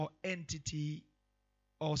or entity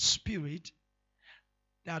or spirit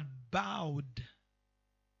that bowed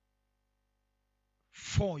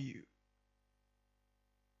for you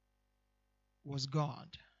was God.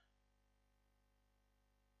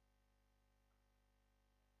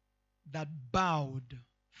 That bowed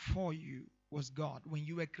for you was God. When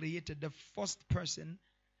you were created, the first person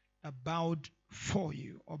that bowed for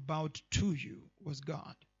you or bowed to you was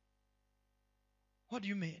God. What do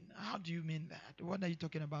you mean? How do you mean that? What are you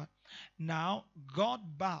talking about? Now, God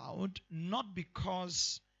bowed not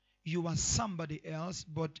because you are somebody else,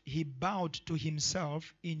 but he bowed to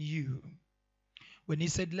himself in you. When he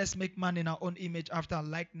said, let's make man in our own image after our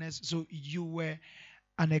likeness, so you were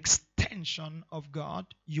an extension of God.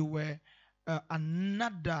 You were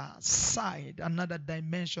another side, another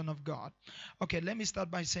dimension of God. Okay, let me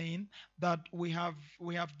start by saying that we have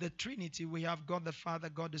the Trinity. We have God the Father,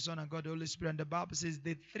 God the Son, and God the Holy Spirit. And the Bible says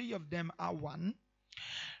the three of them are one.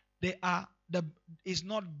 It's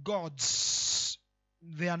not gods.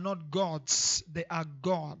 They are not gods. They are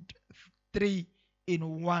God. Three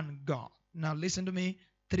in one God. Now listen to me.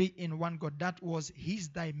 Three in one God. That was his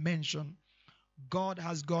dimension. God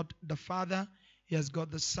has got the Father, he has got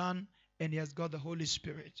the Son, and he has got the Holy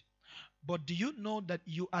Spirit. But do you know that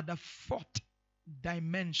you are the fourth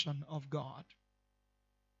dimension of God?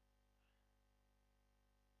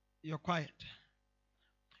 You're quiet.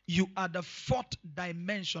 You are the fourth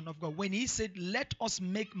dimension of God. When he said, let us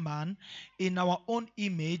make man in our own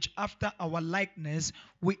image after our likeness,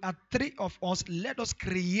 we are three of us. Let us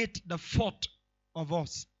create the fourth of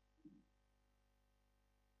us.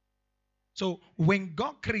 So when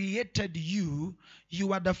God created you,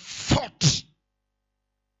 you are the fourth.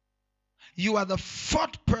 You are the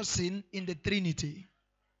fourth person in the Trinity.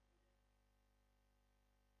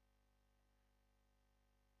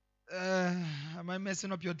 Am I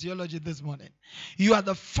messing up your theology this morning? You are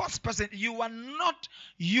the first person. You are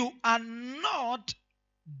not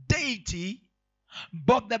deity,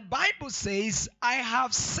 but the Bible says, I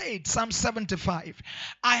have said, Psalm 75,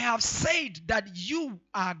 I have said that you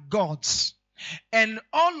are gods, and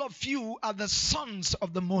all of you are the sons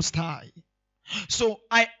of the Most High. So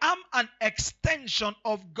I am an extension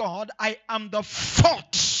of God. I am the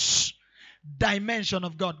fourth dimension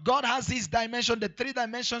of God. God has his dimension. The three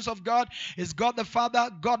dimensions of God is God the Father,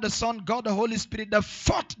 God the Son, God the Holy Spirit. The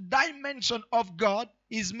fourth dimension of God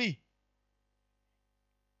is me.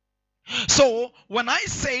 So when I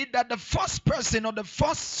say that the first person or the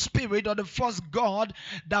first spirit or the first God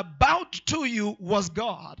that bowed to you was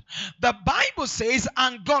God, the Bible says,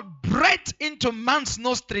 and God breathed into man's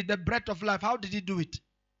nostril the breath of life. How did he do it?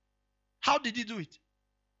 How did he do it?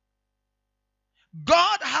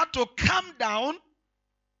 God had to come down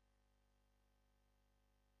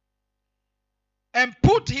and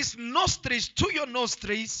put his nostrils to your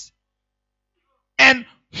nostrils, and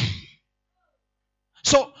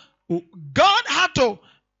so God had to,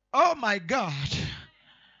 oh my God.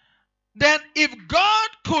 Then if God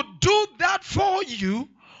could do that for you,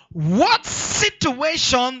 what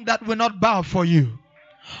situation that will not bow for you?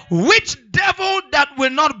 Which devil that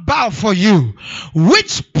will not bow for you?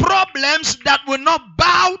 Which problems that will not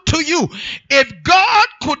bow to you? If God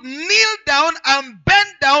could kneel down and bend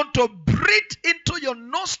down to breathe into your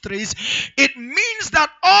nostrils, it means that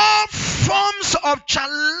all forms of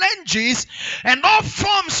challenges and all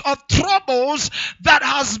forms of troubles that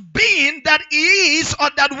has been, that is, or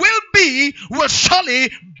that will be, will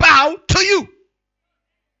surely bow to you.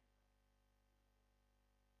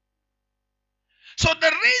 So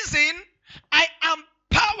the reason I am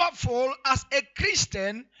powerful as a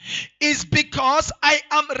Christian is because I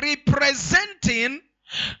am representing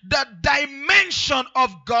the dimension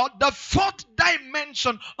of God, the fourth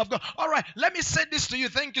dimension of God. All right, let me say this to you.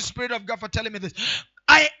 Thank you, Spirit of God, for telling me this.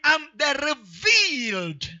 I am the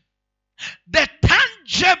revealed, the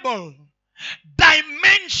tangible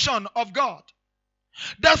dimension of God.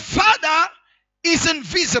 The Father is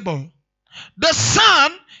invisible. The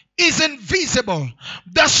Son is invisible.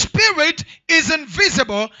 The Spirit is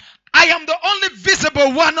invisible. I am the only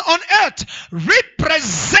visible one on earth,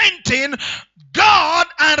 representing God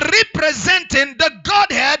and representing the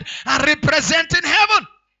Godhead and representing heaven.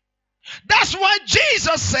 That's why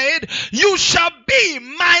Jesus said, you shall be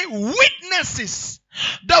my witnesses.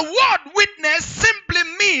 The word witness simply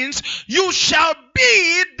means you shall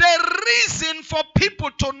be the reason for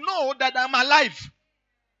people to know that I'm alive.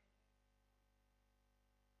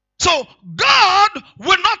 So God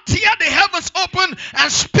will not tear the heavens open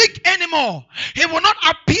and speak anymore. He will not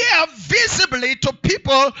appear visibly to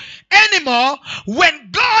people anymore.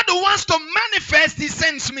 When God wants to manifest, he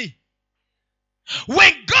sends me.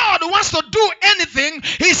 When God wants to do anything,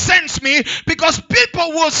 He sends me because people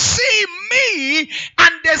will see me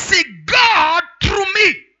and they see God through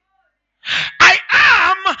me. I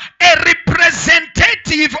am a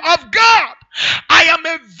representative of God. I am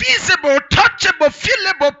a visible, touchable,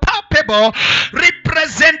 feelable, palpable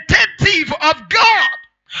representative of God.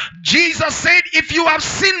 Jesus said, if you have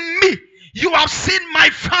seen me, you have seen my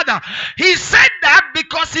Father. He said that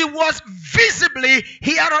because He was visibly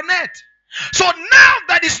here on earth. So now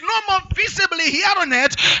that is no more visibly here on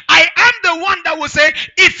earth, I am the one that will say,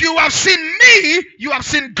 if you have seen me, you have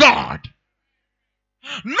seen God.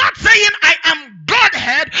 Not saying I am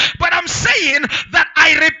Godhead, but I'm saying that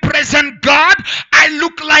I represent God. I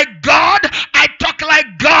look like God. I talk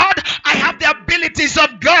like God. I have the abilities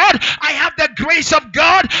of God. I have the grace of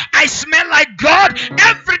God. I smell like God.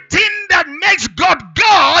 Everything that makes God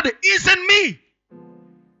God is in me.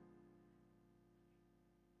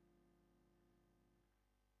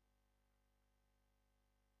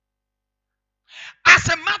 As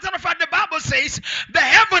a matter of fact, the Bible says the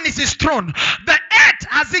heaven is His throne. The earth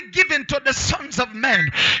has He given to the sons of men.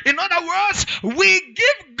 In other words, we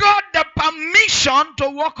give God the permission to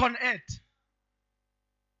walk on earth.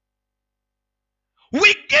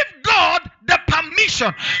 We give God the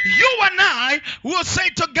permission. You and I will say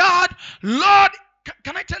to God, Lord,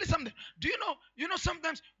 can I tell you something? Do you know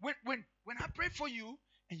sometimes when I pray for you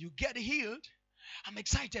and you get healed, I'm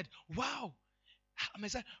excited. Wow. I'm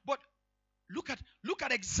excited. But look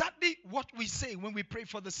at exactly what we say when we pray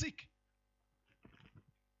for the sick.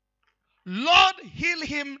 Lord, heal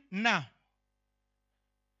him now.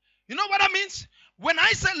 You know what that means? When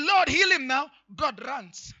I say, Lord, heal him now, God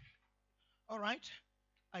runs. All right,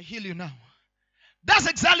 I heal you now. That's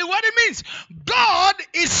exactly what it means. God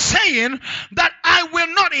is saying that I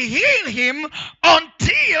will not heal him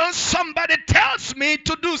until somebody tells me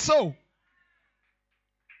to do so.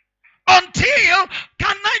 Until,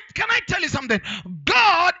 can I tell you something?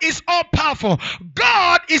 God is all powerful.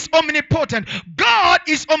 God is omnipotent. God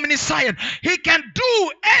is omniscient. He can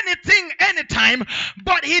do anything, anytime,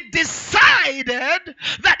 but He decided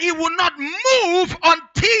that He will not move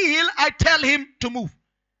until I tell Him to move.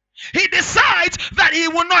 He decides that He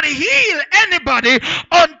will not heal anybody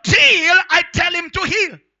until I tell Him to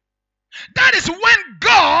heal. That is when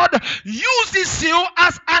God uses you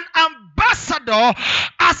as an ambassador,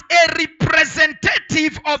 as a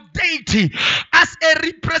representative of deity, as a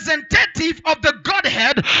representative of the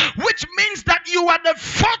Godhead, which means that you are the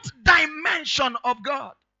fourth dimension of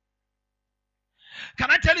God.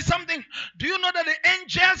 Can I tell you something? Do you know that the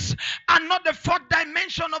angels are not the fourth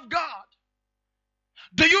dimension of God?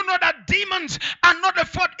 Do you know that demons are not the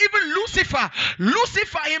fourth? Even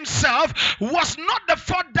Lucifer himself was not the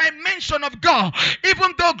fourth dimension of God.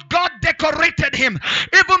 Even though God decorated him,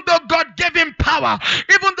 even though God gave him power,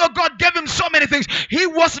 even though God gave him so many things, he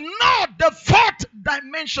was not the fourth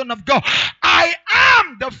dimension of God. I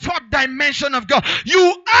am the fourth dimension of God.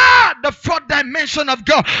 You are the fourth dimension of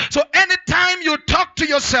God. So anytime you talk to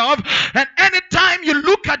yourself, and anytime you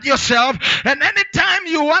look at yourself, and anytime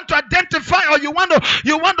you want to identify or you want to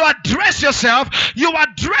address yourself, you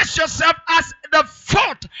address yourself as the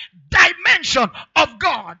fourth dimension of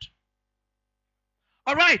God.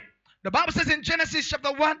 All right. The Bible says in Genesis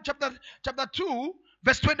chapter 2,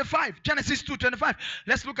 verse 25. Genesis 2:25.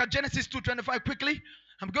 Let's look at Genesis 2:25 quickly.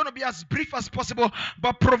 I'm going to be as brief as possible,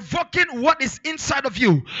 but provoking what is inside of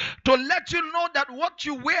you to let you know that what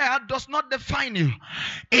you wear does not define you.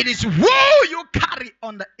 It is who you carry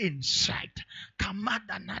on the inside.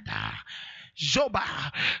 Kamadanada. Joba.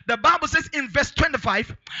 The Bible says in verse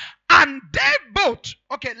 25, and they both.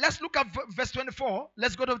 Okay, let's look at verse 24.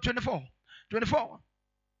 Let's go to 24. 24.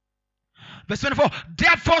 Verse 24,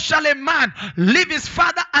 therefore shall a man leave his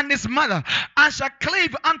father and his mother, and shall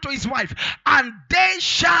cleave unto his wife, and they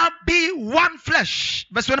shall be one flesh.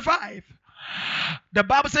 Verse 25. The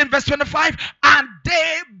Bible says in verse 25, and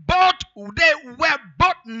they were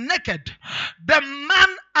both naked, the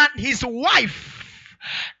man and his wife,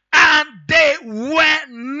 and they were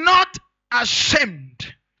not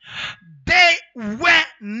ashamed. They were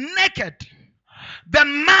naked, the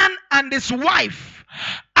man and his wife,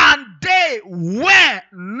 and they were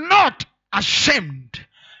not ashamed.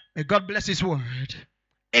 May God bless His word.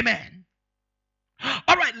 Amen.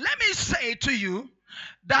 All right, let me say to you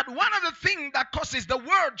that one of the things that causes the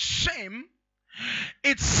word shame,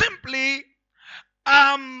 it's simply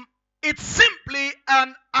an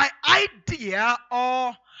idea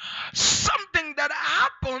or something that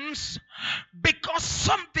happens because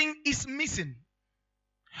something is missing.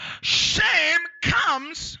 Shame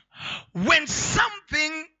comes when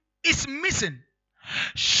something is missing.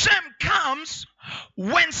 Shame comes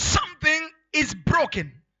when something is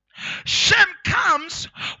broken. Shame comes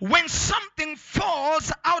when something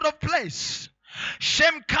falls out of place.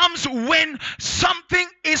 Shame comes when something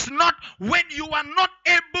is not, when you are not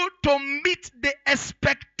able to meet the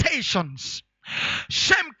expectations.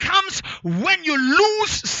 Shame comes when you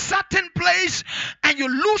lose certain place and you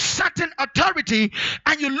lose certain authority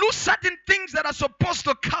and you lose certain things that are supposed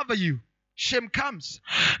to cover you. Shame comes.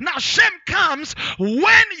 Now, shame comes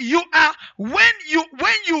when you are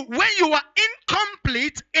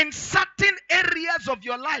incomplete in certain areas of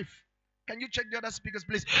your life. Can you check the other speakers,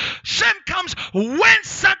 please? Shame comes when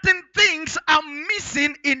certain things are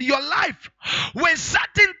missing in your life. When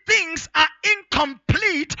certain things are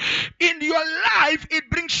incomplete in your life, it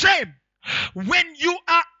brings shame. When you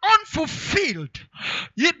are unfulfilled,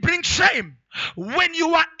 it brings shame. When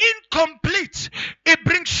you are incomplete, it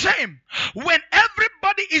brings shame. When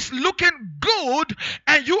everybody is looking good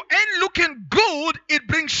and you ain't looking good, it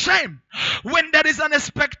brings shame. When there is an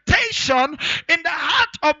expectation in the heart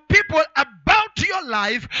of people about your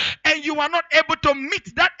life and you are not able to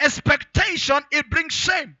meet that expectation, it brings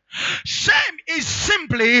shame. Shame is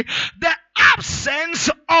simply the absence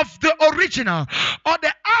of the original, or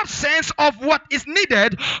the absence of what is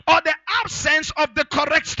needed, or the absence of the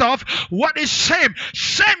correct stuff. What is shame?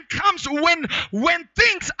 Shame comes when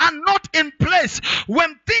things are not in place,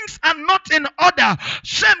 when things are not in order.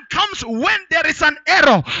 Shame comes when there is an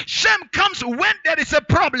error. Shame comes when there is a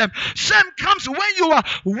problem. Shame comes when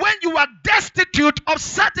you are destitute of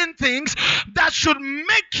certain things that should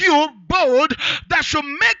make you bold, that should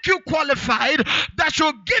make you qualified, that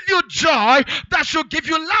should give you joy, that should give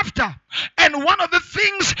you laughter. And one of the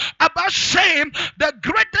things about shame, the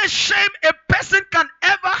greatest shame a person can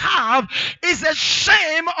ever have is a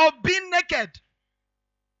shame of being naked.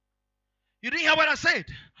 You didn't hear what I said?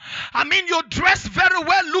 I mean, you dress very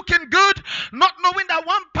well, looking good, not knowing that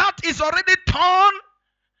one part is already torn,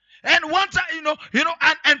 and once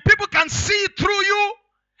and people can see through you.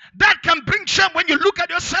 That can bring shame when you look at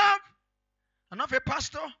yourself. I know of a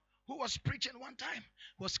pastor who was preaching one time,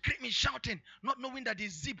 was screaming, shouting, not knowing that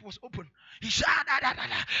his zip was open. He shouted,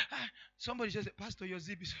 somebody just said, Pastor, your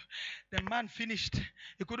zip is... The man finished.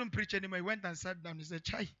 He couldn't preach anymore. He went and sat down. He said,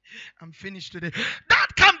 Chai, I'm finished today. That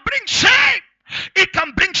can bring shame. It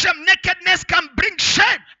can bring shame. Nakedness can bring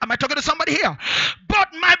shame. Am I talking to somebody here? But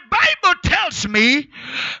my Bible tells me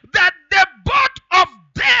that the both of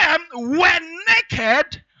them were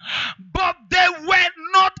naked, but they were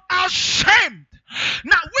not ashamed.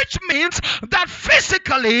 Now, which means that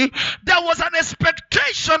physically there was an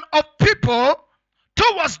expectation of people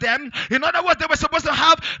towards them. In other words, they were supposed to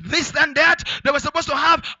have this and that. They were supposed to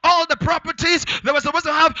have all the properties. They were supposed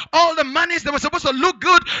to have all the monies. They were supposed to look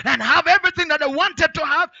good and have everything that they wanted to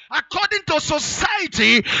have according to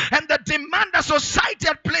society and the demand that society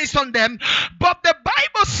had placed on them. But the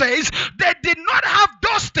Bible says they did not have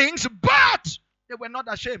those things, but they were not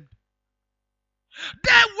ashamed.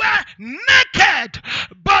 They were naked,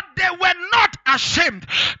 but they were not ashamed.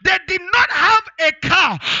 They did not have a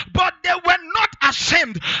car, but they were not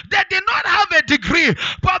ashamed. They did not have a degree,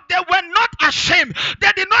 but they were not ashamed.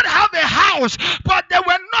 They did not have a house, but they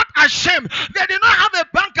were not ashamed. They did not have a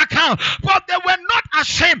bank account, but they were not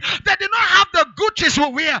ashamed. They did not have the Gucci's we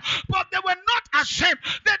wear, but they were not ashamed.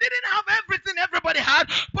 They didn't have everything everybody had,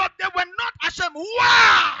 but they were not ashamed.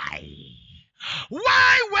 Why?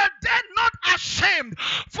 Why were they not ashamed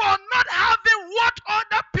for not having what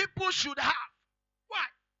other people should have? Why?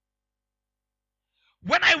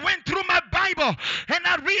 When I went through my Bible and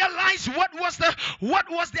I realized what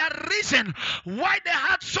was their reason why they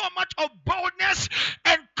had so much of boldness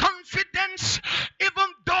and confidence,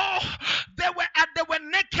 even though they were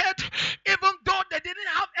naked, even though they didn't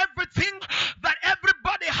have everything that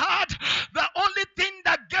everybody had, the only thing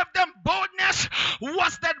that gave them boldness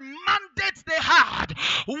was that mandate they had,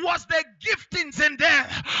 was the giftings in them,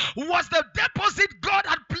 was the deposit God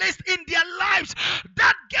had placed in their lives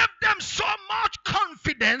that gave them so much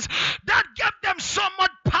confidence, that gave them so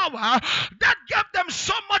much power, that gave them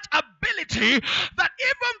so much ability, that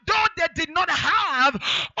even though they did not have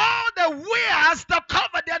all the wares to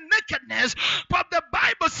cover their nakedness, but the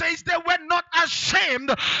Bible says they were not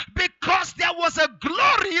ashamed because there was a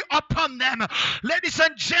glory upon them. Ladies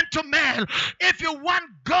and gentlemen, if you want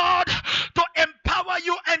God to empower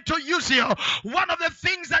you and to use you, one of the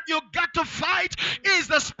things that you got to fight is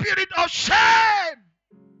the spirit of shame.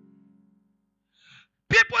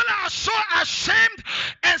 People are so ashamed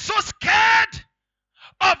and so scared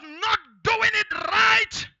of not doing it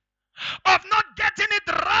right, of not getting it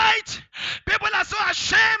right. People are so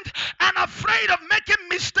ashamed and afraid of making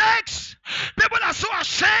mistakes. People are so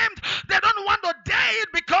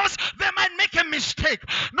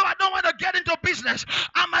No, I don't want to get into business.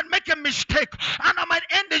 I might make a mistake and I might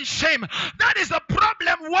end in shame. That is the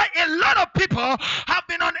problem why a lot of people have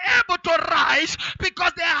been unable to rise,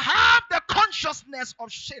 because they have the consciousness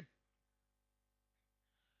of shame.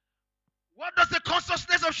 What does the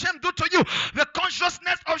consciousness of shame do to you? The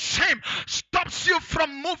consciousness of shame stops you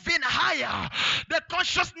from moving higher. The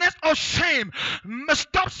consciousness of shame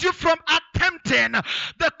stops you from attempting.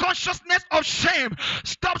 The consciousness of shame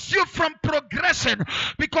stops you from progressing.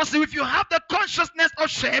 Because if you have the consciousness of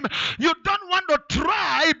shame, you don't want to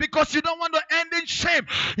try because you don't want to end in shame.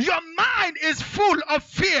 Your mind is full of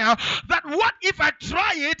fear that what if I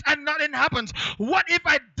try it and nothing happens? What if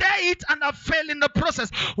I dare it and I fail in the process?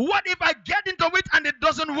 What if I get into it and it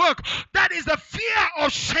doesn't work? That is the fear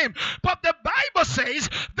of shame. But the Bible says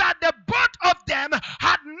that the both of them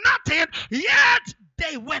had nothing, yet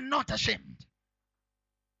they were not ashamed.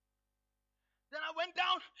 Then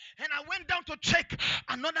I went down to check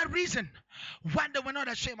another reason why they were not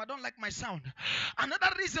ashamed. I don't like my sound. Another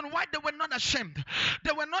reason why they were not ashamed.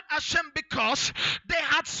 They were not ashamed because they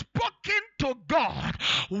had spoken to God.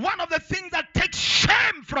 One of the things that takes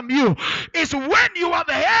shame from you is when you have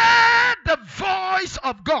heard the voice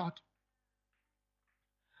of God.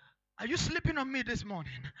 Are you sleeping on me this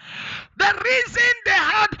morning? The reason they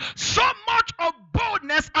had so much of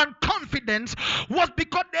boldness and confidence was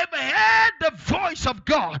because they've heard the voice of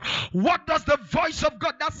God. What does the voice of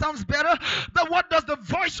God? That sounds better. What does the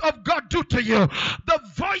voice of God do to you? The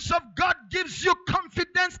voice of God gives you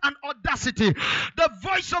confidence and audacity. The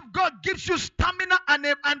voice of God gives you stamina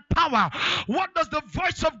and power. What does the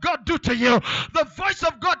voice of God do to you? The voice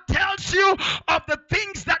of God tells you of the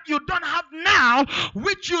things that you don't have now,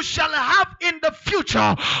 which you shall have in the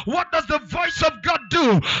future. What does the voice of God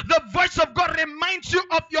do? The voice of God reminds you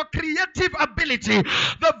of your creative ability.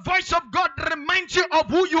 The voice of God reminds you of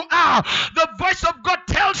who you are. The voice of God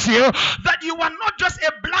tells you that you are not just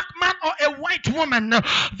a black man or a white woman,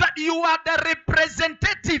 that you are the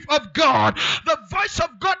representative of God. The voice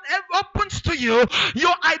of God opens to you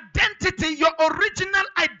your identity, your original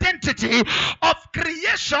identity of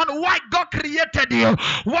creation, why God created you.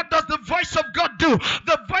 What does the voice of God do?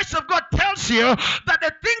 The voice of God tells you that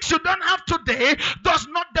the things you don't have today does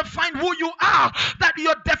not define who you are, that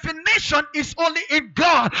your definition is only in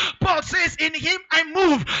God. Paul says, in him I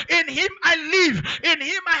move, in him I live, in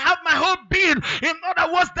him I have my whole being. In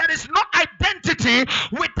other words, there is no identity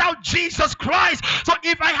without Jesus Christ. So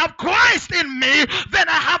if I have Christ in me, then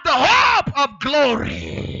I have the hope of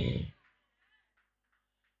glory.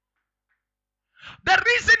 The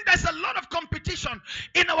reason there's a lot of competition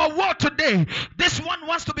in our world today, this one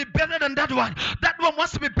wants to be better than that one. That one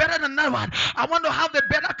wants to be better than that one. I want to have a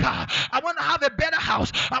better car. I want to have a better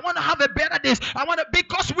house. I want to have a better this.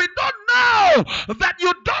 Because we don't know that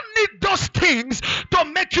you don't need those things to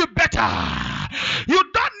make you better. You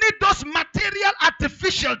don't need those material,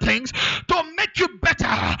 artificial things to make you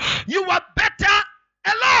better. You are better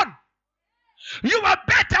alone. You are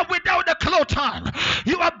better without the clothes on.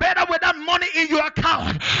 You are better without money in your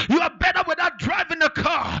account. You are better without driving a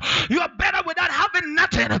car. You are better without having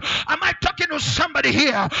nothing. Am I talking to somebody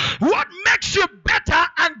here? What makes you better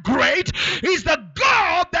and great is the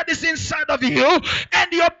God that is inside of you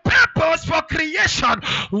and your purpose for creation.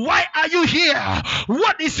 Why are you here?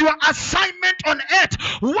 What is your assignment on earth?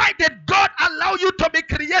 Why did God allow you to be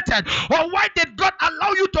created? Or why did God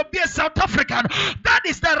allow you to be a South African? That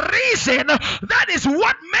is the reason. That is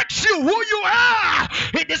what makes you who you are.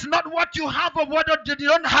 It is not what you have or what you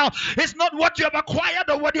don't have. It's not what you have acquired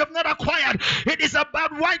or what you have not acquired. It is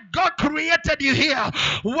about why God created you here.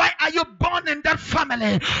 Why are you born in that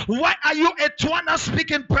family? Why are you a Tswana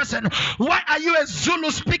speaking person? Why are you a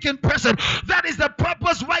Zulu speaking person? That is the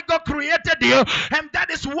purpose why God created you, and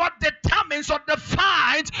that is what determines or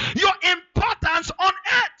defines your importance on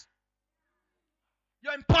earth.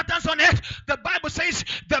 Your importance on earth. The Bible says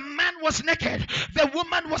the man was naked, the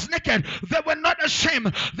woman was naked. They were not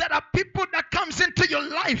ashamed. There are people that comes into your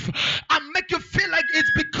life and make you feel like it's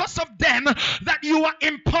because of them that you are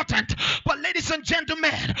important. But ladies and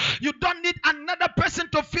gentlemen, you don't need another person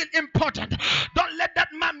to feel important. Don't let that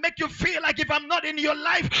man make you feel like if I'm not in your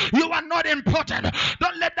life, you are not important.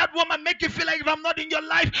 Don't let that woman make you feel like if I'm not in your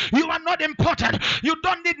life, you are not important. You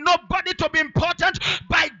don't need nobody to be important.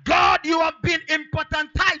 By God, you have been importantized.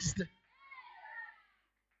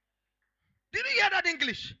 Did you hear that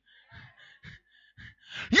English?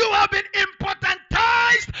 You have been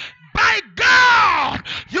importantized by God.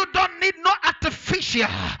 You don't need no artificial.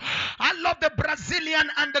 I love the Brazilian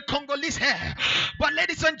and the Congolese hair. But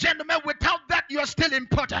ladies and gentlemen, without that, you are still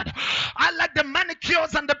important. I like the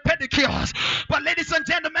manicures and the pedicures. But ladies and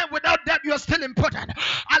gentlemen, without that, you are still important.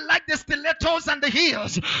 I like the stilettos and the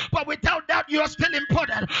heels, but without that, you are still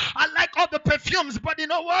important. I like all the perfumes, but you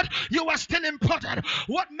know what? You are still important.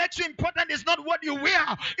 What makes you important is not what you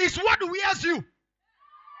wear, it's what wears you.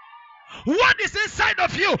 What is inside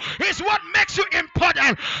of you is what makes you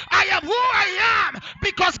important. I am who I am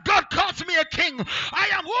because God calls me a king. I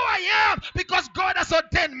am who I am because God has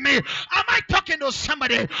ordained me. Am I talking to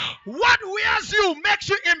somebody? What wears you makes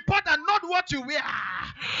you important, not what you wear.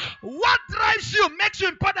 What drives you makes you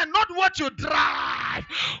important, not what you drive.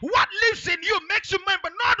 What lives in you makes you member,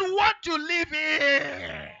 not what you live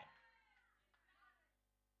in.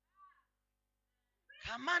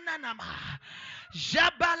 Kamananama.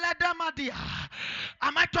 Jabaladamadia.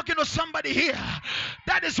 Am I talking to somebody here?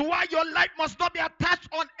 That is why your life must not be attached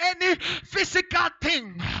on any physical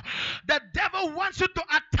thing. The devil wants you to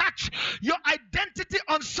attach your identity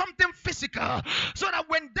on something physical, so that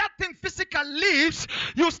when that thing physical leaves,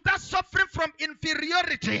 you start suffering from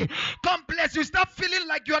inferiority complex. You start feeling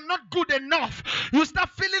like you are not good enough. You start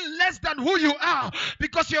feeling less than who you are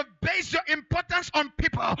because you've based your importance on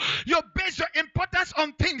people. You base your importance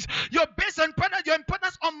on things. You base your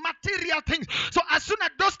importance on material things. So as soon as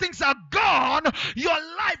those things are gone, your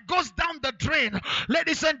life goes down the drain.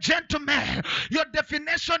 Ladies and gentlemen, your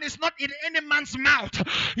definition is not in any man's mouth.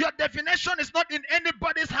 Your definition is not in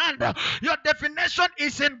anybody's hand. Your definition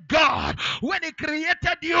is in God. When He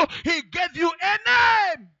created you, He gave you a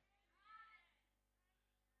name.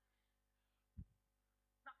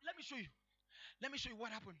 Now, let me show you. Let me show you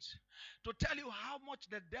what happens to tell you how much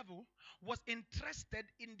the devil was interested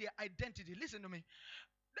in their identity. Listen to me.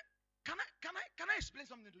 Can I explain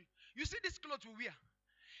something to you? You see this clothes we wear?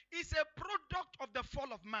 It's a product of the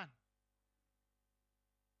fall of man.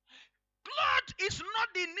 Cloth is not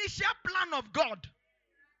the initial plan of God.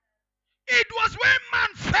 It was when man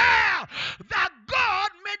fell that God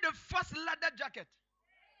made the first leather jacket.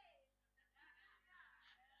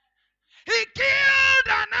 He killed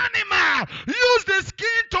an animal, used the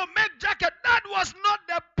skin to make jacket. That was not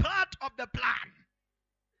the part of the plan.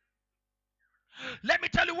 Let me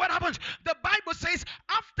tell you what happens. The Bible says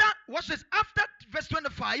after verse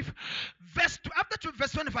 25, after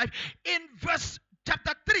verse 25, in verse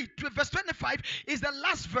chapter 3 to verse 25 is the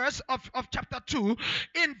last verse of chapter 2.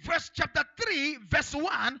 In verse chapter 3, verse 1,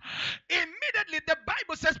 immediately the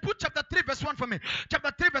Bible says, put chapter 3, verse 1 for me.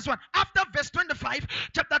 Chapter 3, verse 1. After verse 25,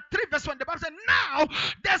 chapter 3, verse 1, the Bible says, now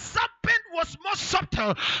the serpent was more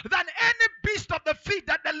subtle than any beast of the field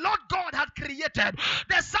that the Lord God had created.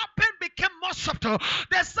 The serpent became more subtle.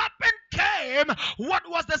 The serpent came. What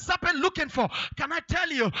was the serpent looking for? Can I tell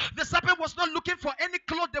you? The serpent was not looking for any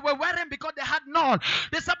clothes they were wearing because they had none.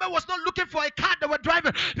 The serpent was not looking for a car they were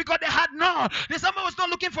driving because they had none. The serpent was not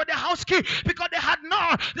looking for the house key because they had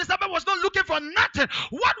none. The serpent was not looking for nothing.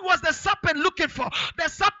 What was the serpent looking for? The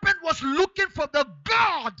serpent was looking for the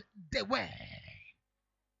God they were.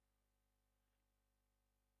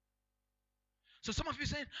 So some of you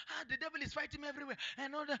saying, the devil is fighting me everywhere,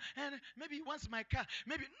 and all that, and maybe he wants my car.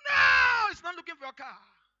 Maybe no, he's not looking for a car.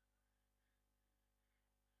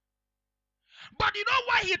 But you know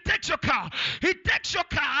why he takes your car? He takes your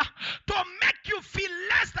car to make you feel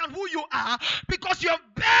less than who you are, because you've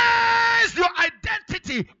based your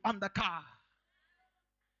identity on the car.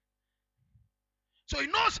 So he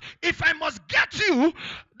knows, if I must get you,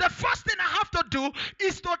 the first thing I have to do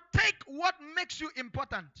is to take what makes you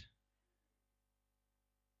important.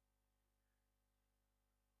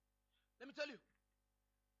 Let me tell you.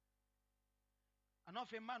 I know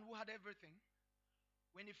of a man who had everything.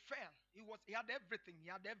 When he fell, he had everything. He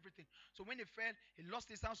had everything. So when he fell, he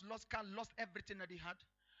lost his house, lost car, lost everything that he had.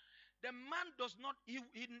 The man does not, he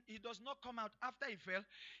does not come out after he fell.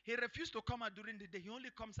 He refused to come out during the day. He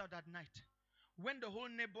only comes out at night. When the whole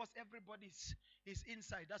neighbors, everybody is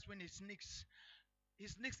inside, that's when he sneaks. He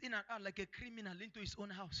sneaks in and out like a criminal into his own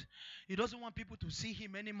house. He doesn't want people to see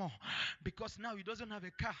him anymore, because now he doesn't have a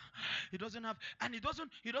car. He doesn't have, and he doesn't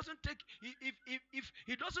take, if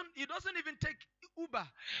he doesn't even take Uber.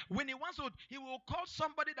 When he wants to, he will call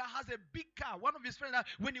somebody that has a big car. One of his friends,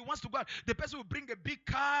 when he wants to go out, the person will bring a big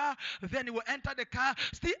car, then he will enter the car,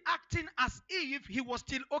 still acting as if he was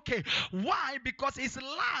still okay. Why? Because his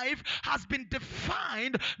life has been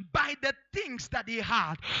defined by the things that he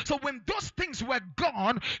had. So when those things were gone,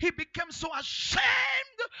 he became so ashamed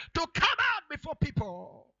to come out before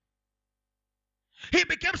people. He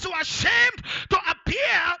became so ashamed to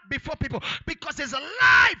appear before people because his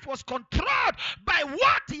life was controlled by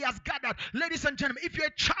what he has gathered. Ladies and gentlemen, if you're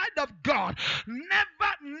a child of God,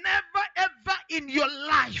 never, ever in your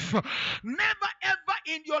life,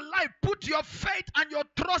 put your faith and your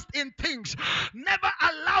trust in things. Never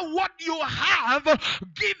allow what you have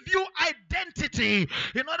give you identity.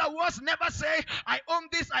 In other words, never say, I own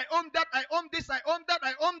this, I own that, I own this, I own that,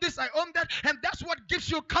 I own this, I own that, and that's what gives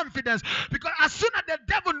you confidence. Because as soon as the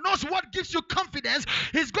devil knows what gives you confidence,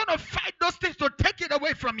 he's going to fight those things to take it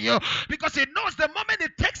away from you. Because he knows the moment he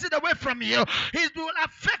takes it away from you, it will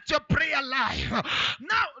affect your prayer life.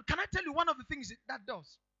 Now, can I tell you one of the things that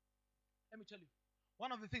does? Let me tell you.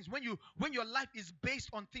 One of the things, when your life is based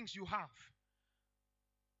on things you have,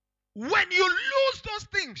 when you lose those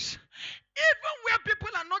things, even where people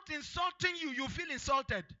are not insulting you, you feel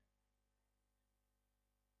insulted.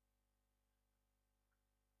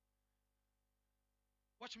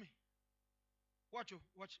 Watch me. Watch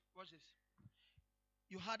this.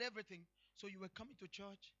 You had everything, so you were coming to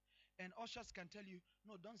church, and ushers can tell you,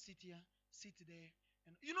 no, don't sit here, sit there.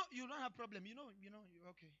 And you don't have problem. You're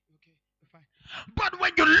okay, you're fine. But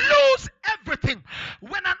when you lose everything,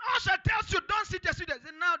 when an usher tells you don't sit there,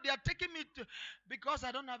 then now they are taking me to, because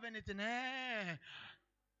I don't have anything.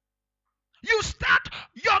 You start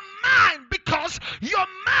your mind, because your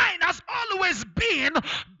mind has always been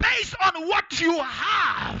based on what you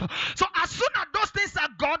have. So as soon as those things are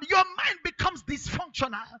gone, your mind becomes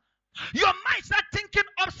dysfunctional. Your mind starts thinking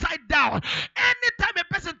upside down. Anytime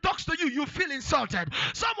a person talks to you, you feel insulted.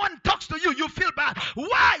 Someone talks to you, you feel bad.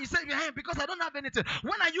 Why? You say, hey, because I don't have anything.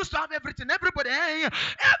 When I used to have everything, everybody,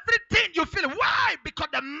 everything you feel. Why? Because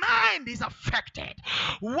the mind is affected.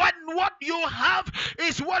 When what you have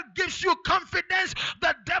is what gives you confidence,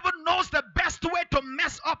 the devil knows the best way to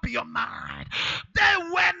mess up your mind. They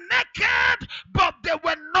were naked, but they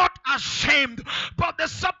were not ashamed. But the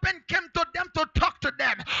serpent came to them to talk to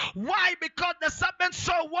them. Why? Because the serpent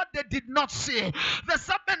saw what they did not see. The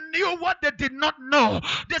serpent knew what they did not know.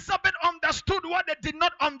 The serpent understood what they did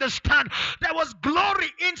not understand. There was glory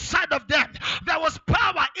inside of them. There was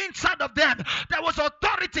power inside of them. There was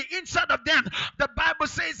authority inside of them. The Bible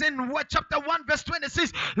says in chapter 1 verse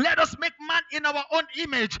 26, let us make man in our own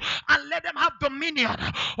image and let them have dominion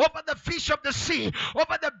over the fish of the sea,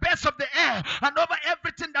 over the birds of the air, and over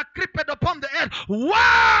everything that creepeth upon the earth.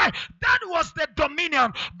 Why? That was the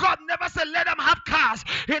dominion. God never said let them have cars.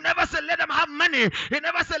 He never said let them have money. He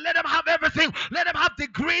never said let them have everything. Let them have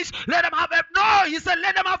degrees. Let them have no, he said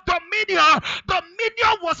let them have dominion.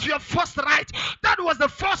 Dominion was your first right. That was the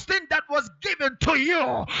first thing that was given to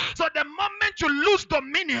you. So the moment you lose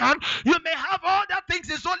dominion, you may have all that things.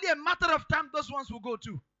 It's only a matter of time those ones will go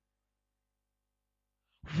too.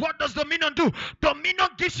 What does dominion do? Dominion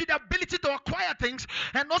gives you the ability to acquire things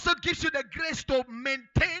and also gives you the grace to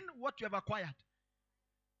maintain what you have acquired.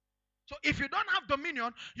 So if you don't have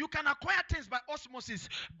dominion, you can acquire things by osmosis,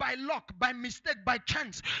 by luck, by mistake, by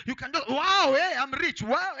chance. You can just, wow, hey, I'm rich.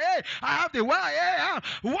 Wow, hey, I have the, wow, hey,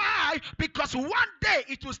 why? Because one day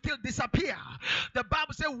it will still disappear. The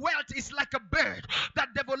Bible says wealth is like a bird that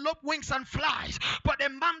develops wings and flies. But a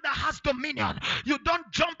man that has dominion, you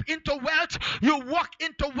don't jump into wealth, you walk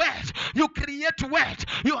into wealth. You create wealth.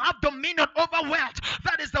 You have dominion over wealth.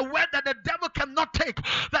 That is the wealth that the devil cannot take.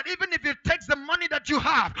 That even if it takes the money that you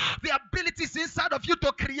have, the abilities inside of you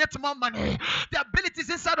to create more money, the abilities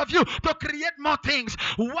inside of you to create more things.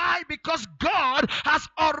 Why? Because God has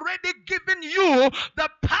already given you the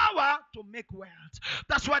power to make wealth.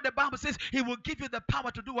 That's why the Bible says he will give you the power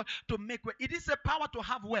to do what? To make wealth. It is a power to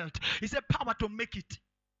have wealth. It's a power to make it.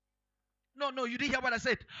 No, you didn't hear what I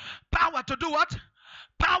said. Power to do what?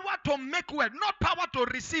 Power to make wealth, not power to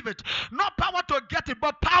receive it, not power to get it,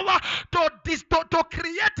 but power to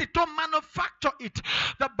create it, to manufacture it.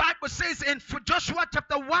 The Bible says in Joshua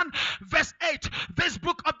chapter 1 verse 8, this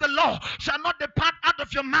book of the law shall not depart out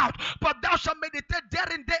of your mouth, but thou shalt meditate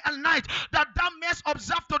therein day and night, that thou mayest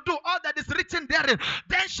observe to do all that is written therein.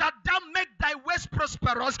 Then shalt thou make thy ways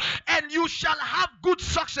prosperous, and you shall have good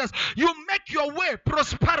success. You make your way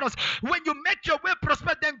prosperous. When you make your way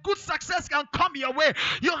prosperous, then good success can come your way.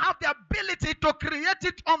 You have the ability to create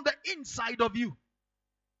it on the inside of you.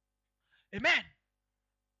 Amen.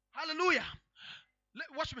 Hallelujah.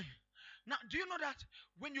 Watch me. Now, do you know that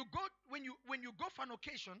when you go for an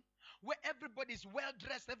occasion where everybody's well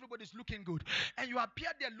dressed, everybody's looking good, and you appear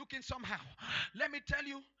there looking somehow, let me tell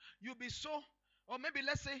you, you'll be so Or maybe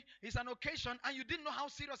let's say it's an occasion and you didn't know how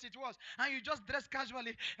serious it was. And you just dress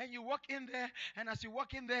casually and you walk in there. And as you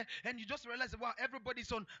walk in there and you just realize, wow,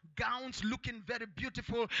 everybody's on gowns looking very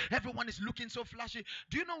beautiful. Everyone is looking so flashy.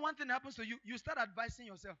 Do you know one thing happens to you? You start advising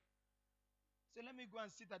yourself. Say, let me go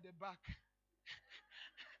and sit at the back.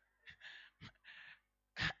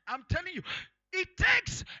 I'm telling you, it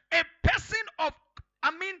takes a person of,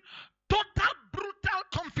 total brutal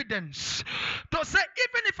confidence to say,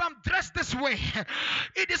 even if I'm dressed this way,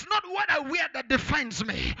 it is not what I wear that defines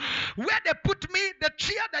me. Where they put me, the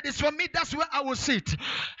chair that is for me, that's where I will sit.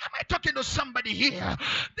 Am I talking to somebody here?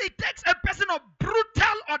 It takes a person of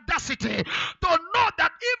brutal audacity to know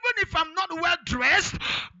that even if I'm not well dressed,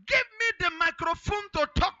 give me the microphone to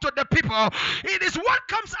talk to the people. It is what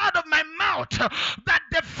comes out of my mouth that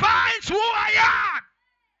defines who I am,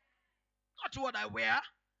 not what I wear.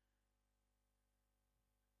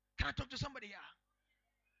 Can I talk to somebody here?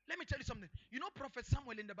 Let me tell you something. You know Prophet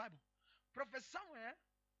Samuel in the Bible? Prophet Samuel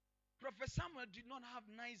did not have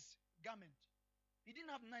nice garment. He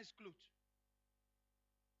didn't have nice clothes.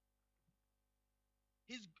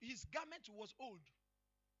 His garment was old.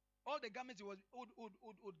 All the garments, it was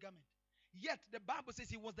old garment. Yet the Bible says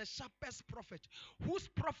he was the sharpest prophet whose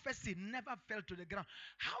prophecy never fell to the ground.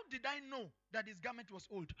 How did I know that his garment was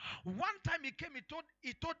old? One time he came,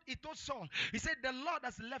 he told Saul, he said, the Lord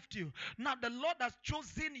has left you. Now the Lord has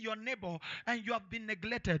chosen your neighbor and you have been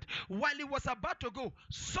neglected. While he was about to go,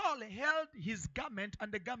 Saul held his garment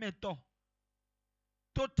and the garment tore.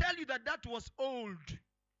 To tell you that was old.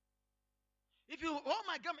 If you, oh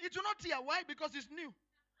my garment, it will not tear. Why? Because it's new.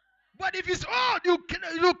 But if it's old, you can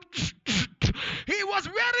look. He was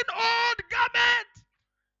wearing old garment.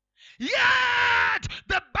 Yet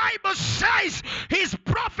the Bible says his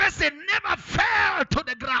prophecy never fell to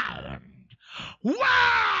the ground.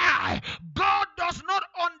 Why? God does not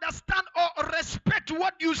understand or respect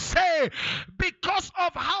what you say because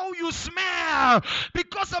of how you smell,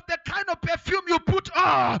 because of the kind of perfume you put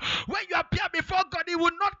on. When you appear before God, He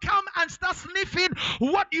will not come and start sniffing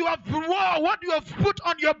what you have worn, what you have put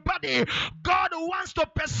on your body. God wants to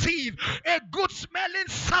perceive a good smelling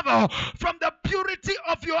savor from the purity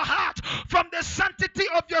of your heart, from the sanctity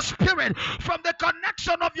of your spirit, from the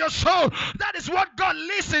connection of your soul. That is what God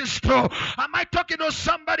listens to. Am I talking to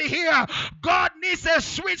somebody here? God needs a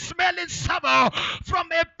sweet smelling savor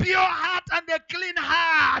from a pure heart and a clean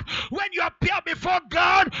heart. When you appear before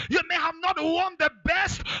God, you may have not worn the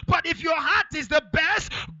best, but if your heart is the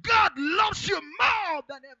best, God loves you more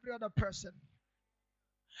than every other person.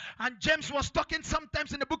 And James was talking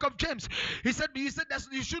sometimes in the book of James. He said that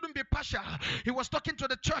you shouldn't be partial. He was talking to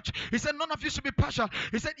the church. He said none of you should be partial.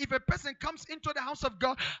 He said if a person comes into the house of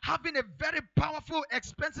God having a very powerful,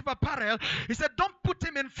 expensive apparel, he said don't put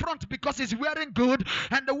him in front because he's wearing good.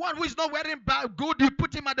 And the one who is not wearing good, you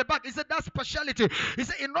put him at the back. He said that's partiality. He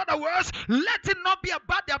said in other words, let it not be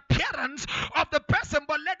about the appearance of the person,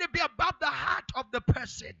 but let it be about the heart of the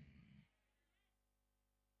person.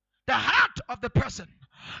 The heart of the person.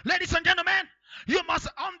 Ladies and gentlemen, you must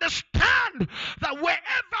understand that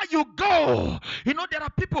wherever you go, there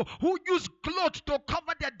are people who use clothes to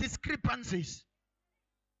cover their discrepancies.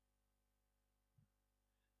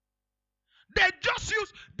 They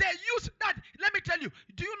use that. Let me tell you,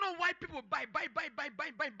 do you know why people buy?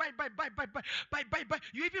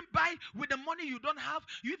 You even buy with the money you don't have.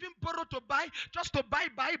 You even borrow to buy, just to buy.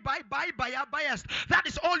 That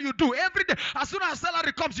is all you do every day. As soon as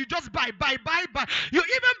salary comes, you just buy. You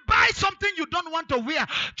even buy something you don't want to wear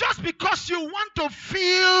just because you want to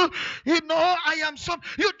feel, you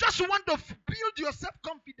just want to build your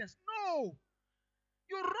self-confidence. No.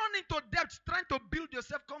 You run into debt trying to build your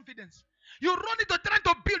self-confidence. You run into trying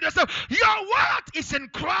to build yourself. Your worth is in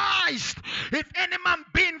Christ. If any man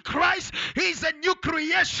be in Christ, he is a new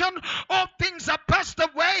creation. All things are passed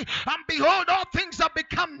away, and behold, all things have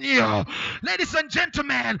become new. Ladies and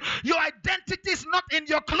gentlemen, your identity is not in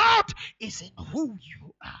your clothes, it's in who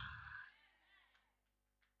you are.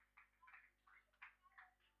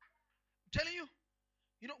 I'm telling you.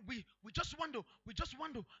 We just want to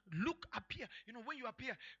look up here. When you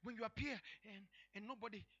appear and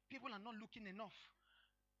people are not looking enough.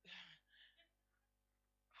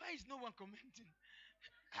 Why is no one commenting?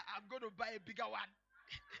 I'm going to buy a bigger one.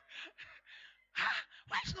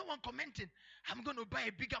 Why is no one commenting? I'm going to buy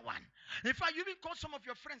a bigger one. In fact, you even call some of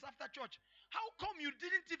your friends after church. How come you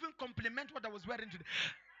didn't even compliment what I was wearing today?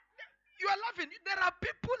 You are laughing. There are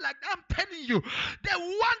people like that. I'm telling you, they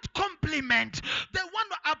want compliment. They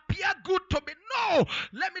want to appear good to me. No,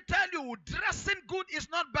 let me tell you, dressing good is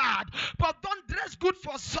not bad. But don't dress good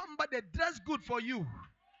for somebody. Dress good for you.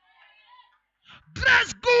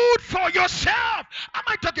 Dress good for yourself. Am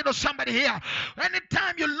I talking to somebody here?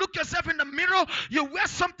 Anytime you look yourself in the mirror, you wear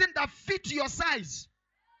something that fits your size.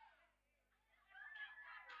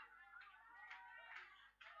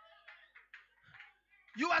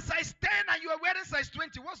 You are size 10 and you are wearing size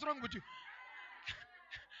 20. What's wrong with you?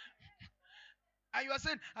 And you are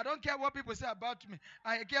saying, I don't care what people say about me.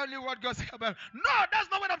 I care only what God says about me. No,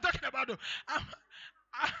 that's not what I'm talking about.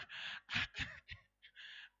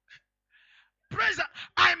 Praise God.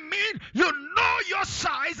 I mean, you know your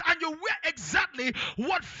size and you wear exactly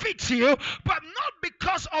what fits you, but not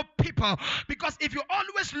because of people. Because if you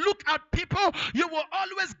always look at people, you will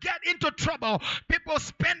always get into trouble. People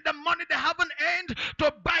spend the money they haven't earned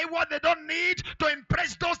to buy what they don't need, to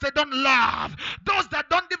impress those they don't love, those that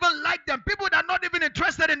don't even like them, people that are not even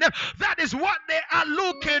interested in them. That is what they are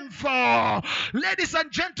looking for. Ladies and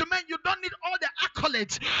gentlemen, you don't need all the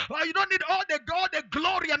accolades, or you don't need all the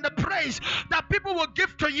glory and the praise that people will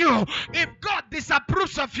give to you. If God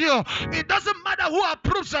disapproves of you, it doesn't matter who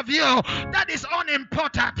approves of you. That is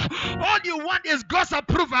unimportant. All you want is God's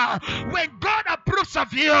approval. When God approves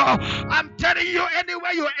of you, I'm telling you,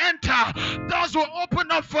 anywhere you enter, doors will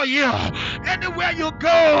open up for you. Anywhere you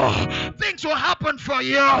go, things will happen for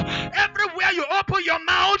you. Everywhere you open your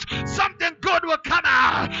mouth, something good will come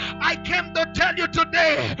out. I came to tell you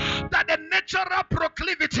today that the natural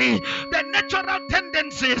proclivity, the natural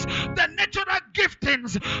tendencies, the natural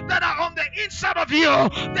giftings that are on the inside of you,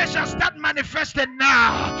 they shall start manifesting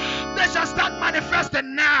now. They shall start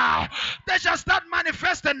manifesting now. They shall start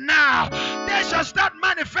manifesting now. They shall start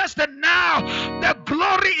manifesting now. The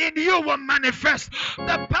glory in you will manifest.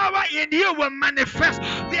 The power in you will manifest.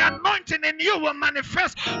 The anointing in you will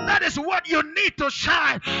manifest. That is what you need to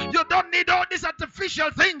shine. You don't need all these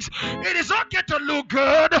artificial things. It is okay to look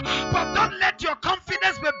good, but don't let your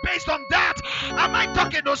confidence be based on that. Am I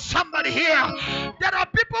talking to somebody here? There are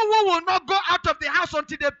people who will not go out of the house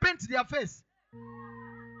until they paint their face.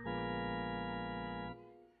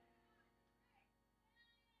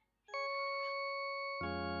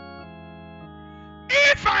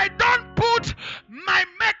 If I don't put my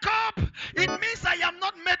makeup, it means I am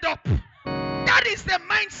not made up. That is the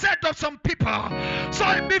mindset of some people.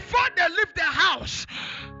 So before they leave the house,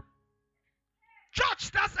 church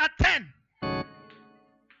starts at 10.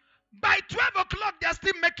 By 12 o'clock, they're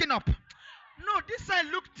still making up. No, this side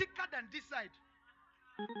looks thicker than this side.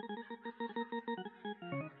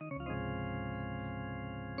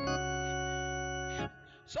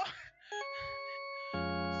 So,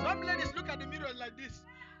 some ladies look at the mirror like this.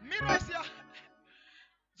 Mirror is here.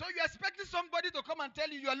 So you're expecting somebody to come and tell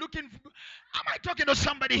you are looking. Am I talking to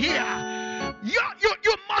somebody here?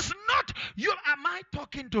 You must not. Am I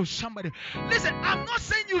talking to somebody? Listen, I'm not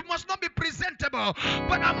saying you must not be presentable,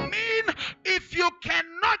 but I mean, if you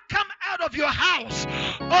cannot come out of your house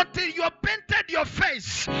until you have painted your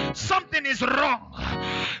face, something is wrong.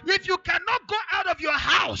 If you cannot go out of your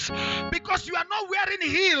house because you are not wearing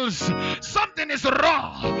heels, something is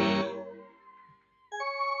wrong.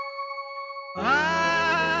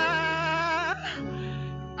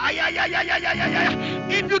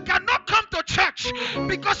 If you cannot come to church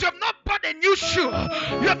because you have not bought a new shoe,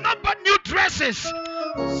 you have not bought new dresses,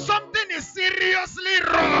 something is seriously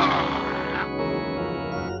wrong.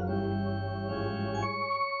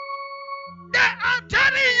 I'm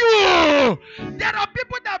telling you, there are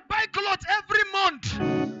people that buy clothes every month.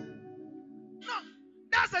 No,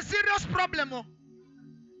 that's a serious problem.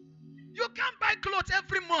 You can't buy clothes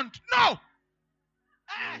every month. No.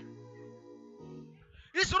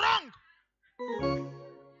 It's wrong.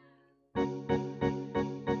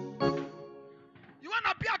 You want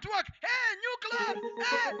to be at work? Hey, new clothes.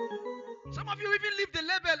 Hey. Some of you even leave the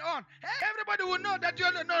label on. Hey, everybody will know that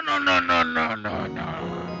you're no.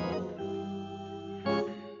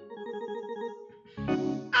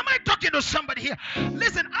 Am I talking to somebody here?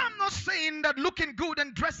 Listen, I'm not saying that looking good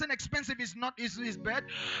and dressing expensive is bad.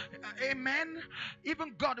 Amen.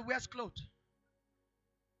 Even God wears clothes.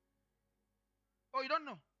 Oh, you don't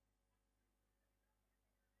know?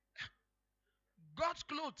 God's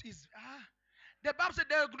clothes is the Bible said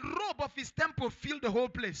the robe of his temple filled the whole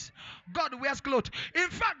place. God wears clothes. In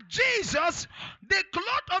fact, Jesus, the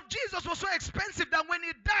cloth of Jesus was so expensive that when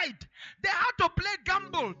he died, they had to play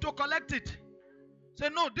gamble to collect it. Say,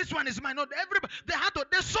 no, this one is mine. No, everybody,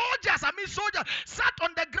 the soldiers sat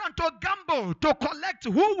on the ground to gamble, to collect.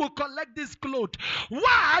 Who will collect this cloth?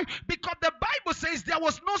 Why? Because the Bible says there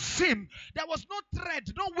was no seam, there was no thread,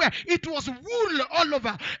 nowhere. It was wool all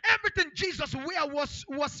over. Everything Jesus wear was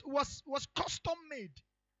custom made.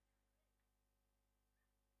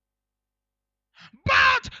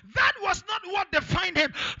 But that was not what defined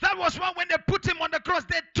him. That was why when they put him on the cross,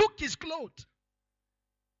 they took his clothes.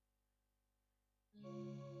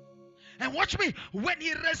 And watch me, when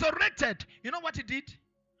he resurrected, you know what he did?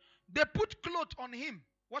 They put clothes on him.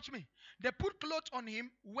 Watch me. They put clothes on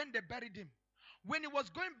him when they buried him. When he was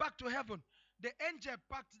going back to heaven, the angel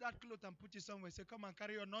packed that cloth and put it somewhere. Say, come and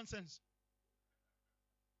carry your nonsense.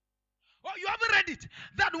 Oh, you haven't read it.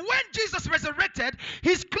 That when Jesus resurrected,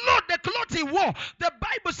 his clothes, the clothes he wore, the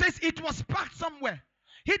Bible says it was packed somewhere.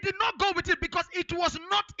 He did not go with it because it was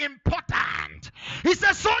not important. He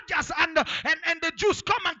said, soldiers and the Jews,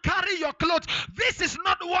 come and carry your clothes. This is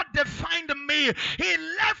not what defined me. He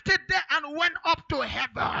left it there and went up to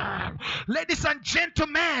heaven. Ladies and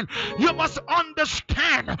gentlemen, you must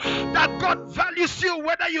understand that God values you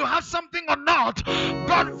whether you have something or not.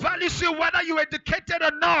 God values you whether you're educated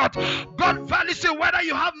or not. God values you whether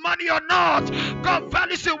you have money or not. God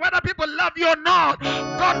values you whether people love you or not.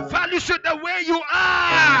 God values you the way you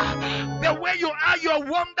are. The way you are, you are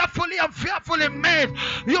wonderfully and fearfully made.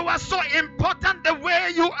 You are so important the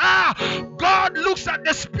way you are. God looks at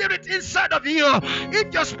the spirit inside of you.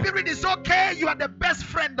 If your spirit is okay, you are the best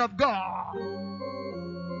friend of God.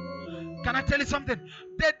 Can I tell you something?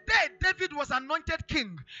 The day David was anointed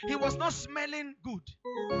king, he was not smelling good.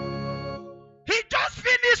 He just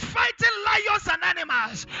finished fighting lions and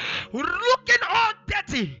animals, looking all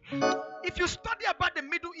dirty. If you study about the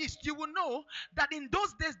Middle East, you will know that in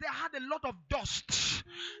those days they had a lot of dust.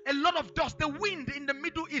 A lot of dust. The wind in the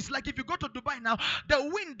Middle East, like if you go to Dubai now, the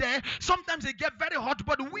wind there, sometimes it gets very hot,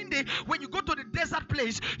 but the wind there, when you go to the desert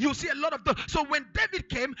place, you see a lot of dust. So when David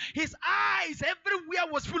came, his eyes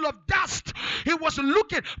everywhere was full of dust. He was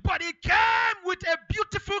looking, but he came with a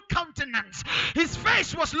beautiful countenance. His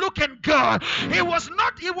face was looking good. His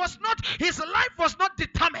life was not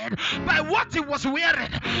determined by what he was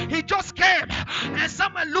wearing. He just came and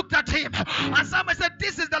someone looked at him and someone said,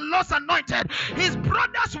 this is the Lord's anointed. His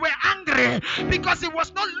brothers were angry because he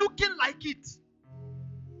was not looking like it.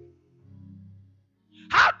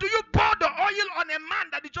 How do you pour the oil on a man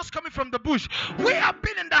that is just coming from the bush? We have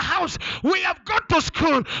been in the house. We have gone to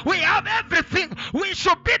school. We have everything. We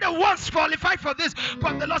should be the ones qualified for this.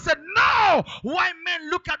 But the Lord said, no. Why men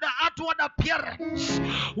look at the outward appearance?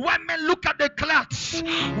 Why men look at the clothes?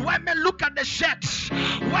 Why men look at the shirts?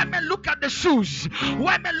 Why men look at the shoes?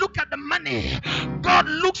 Why men look at the money? God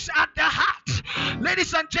looks at the heart.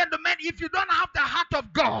 Ladies and gentlemen, if you don't have the heart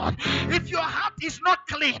of God, if your heart is not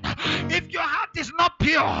clean, if your heart is not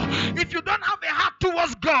pure, if you don't have a heart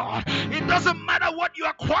towards God, it doesn't matter what you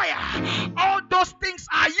acquire. All those things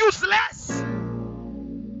are useless.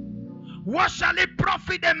 What shall it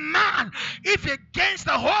profit a man if he gains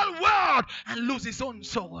the whole world and lose his own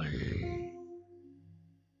soul?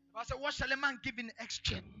 I said, what shall a man give in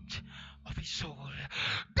exchange of his soul?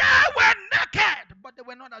 They were naked, but they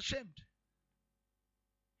were not ashamed.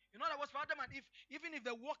 You know that was for Adam and Eve. Even if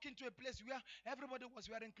they walk into a place where everybody was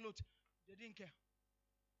wearing clothes, they didn't care.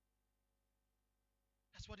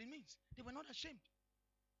 That's what it means. They were not ashamed.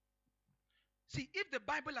 See, if the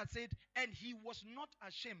Bible had said, and he was not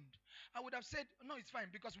ashamed, I would have said, no, it's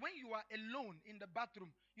fine. Because when you are alone in the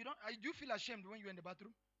bathroom, do you feel ashamed when you're in the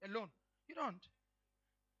bathroom? Alone. You don't.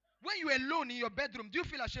 When you're alone in your bedroom, do you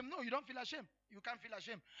feel ashamed? No, you don't feel ashamed. You can't feel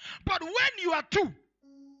ashamed. But when you are two,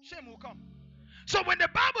 shame will come. So when the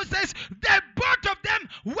Bible says that both of them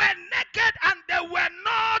were naked and they were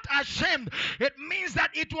not ashamed, it means that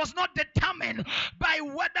it was not determined by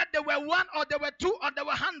whether they were one or they were two or they were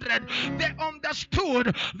 100. They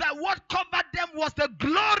understood that what covered them was the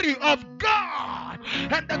glory of God,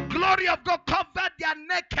 and the glory of God covered their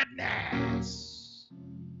nakedness.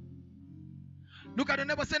 Look at the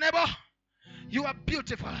neighbor. Say, neighbor, you are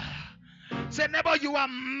beautiful. Say, neighbor, you are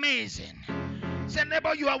amazing. Say,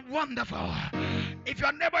 neighbor, you are wonderful. If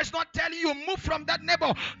your neighbor is not telling you, move from that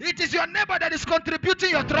neighbor. It is your neighbor that is contributing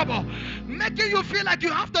your trouble, making you feel like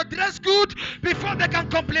you have to dress good before they can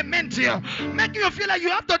compliment you, making you feel like you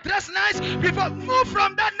have to dress nice before. Move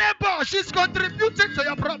from that neighbor. She's contributing to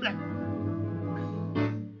your problem.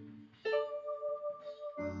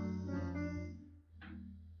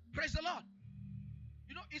 Praise the Lord.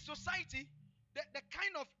 You know, in society,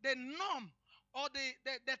 the norm or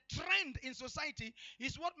the trend in society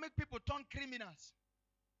is what makes people turn criminals.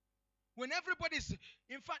 When everybody's,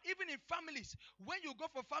 in fact, even in families, when you go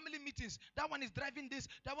for family meetings, that one is driving this,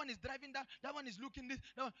 that one is driving that, that one is looking this.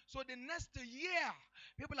 So the next year,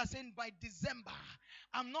 people are saying by December,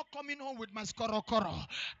 I'm not coming home with my skorokoro.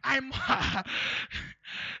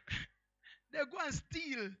 They go and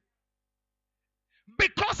steal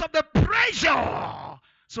because of the pressure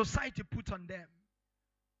society puts on them.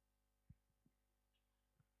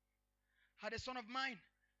 Had a son of mine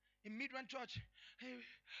in Midland Church. Hey,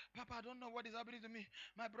 Papa, I don't know what is happening to me.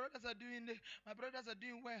 My brothers are doing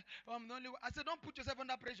well. I'm the only one. I said, don't put yourself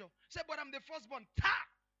under pressure. Say, but I'm the firstborn. Ta!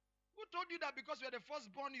 Who told you that because you're the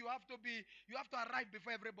firstborn, you have to arrive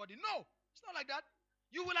before everybody? No, it's not like that.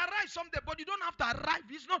 You will arrive someday, but you don't have to arrive.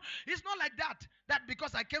 It's not like that. That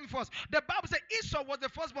because I came first. The Bible says Esau was the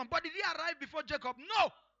firstborn, but did he arrive before Jacob? No.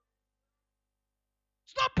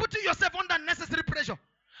 Stop putting yourself under unnecessary pressure.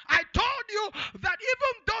 I told you that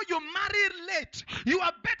even though you marry late, you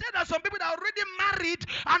are better than some people that are already married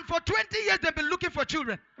and for 20 years they've been looking for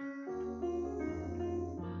children.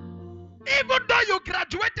 Even though you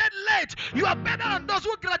graduated late, you are better than those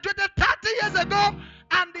who graduated 30 years ago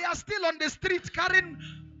and they are still on the streets carrying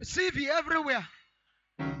CV everywhere.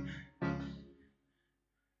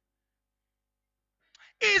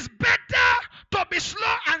 It's better to be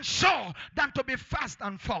slow and sure than to be fast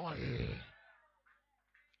and fall.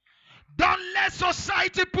 Don't let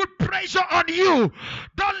society put pressure on you.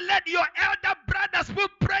 Don't let your elder brothers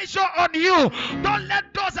put pressure on you. Don't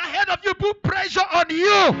let those ahead of you put pressure on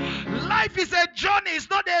you. Life is a journey, it's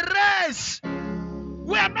not a race.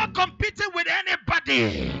 We are not competing with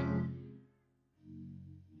anybody.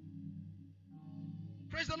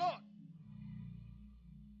 Praise the Lord.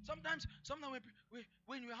 Sometimes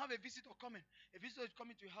when you have a visitor coming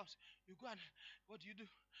to your house, you go and what do?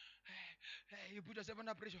 You put yourself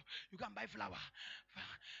under pressure. You go and buy flour.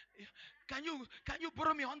 Can you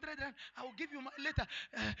borrow me 100 rand? I will give you later.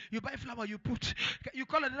 You buy flour, you put. You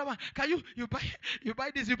call another one. You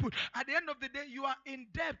buy this, you put. At the end of the day, you are in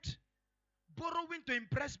debt. Borrowing to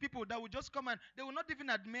impress people that will just come and they will not even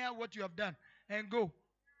admire what you have done and go.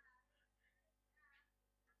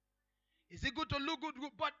 Is it good to look good?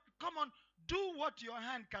 But come on, do what your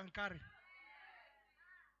hand can carry.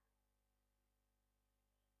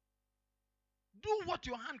 Do what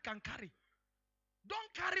your hand can carry.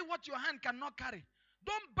 Don't carry what your hand cannot carry.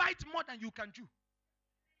 Don't bite more than you can chew.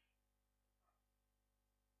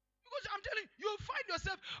 Because I'm telling you, you'll find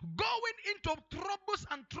yourself going into troubles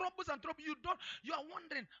and troubles and troubles. You are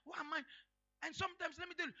wondering, why am I? And sometimes, let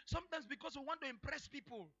me tell you, sometimes because we want to impress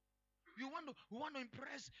people. We want to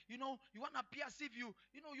impress, you want to appear as if you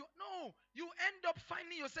end up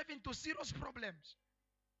finding yourself into serious problems.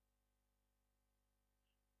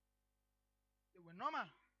 They were normal.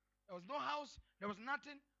 There was no house, there was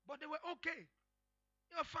nothing, but they were okay.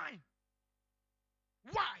 They were fine.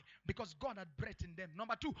 Why? Because God had breath in them.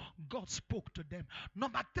 Number 2, God spoke to them.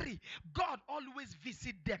 Number 3, God always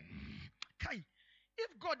visits them. Kai,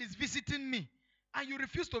 if God is visiting me and you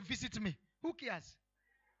refuse to visit me, who cares?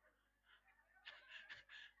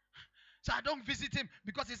 So I don't visit him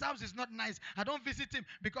because his house is not nice. I don't visit him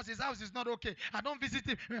because his house is not okay. I don't visit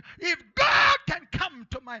him. If God can come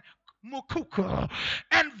to my mukuku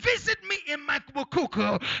and visit me in my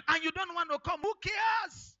mukuku and you don't want to come, who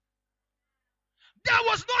cares? There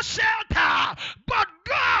was no shelter, but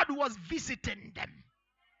God was visiting them.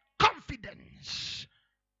 Confidence.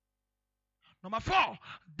 Number 4,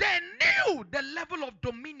 they knew the level of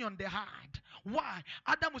dominion they had. Why?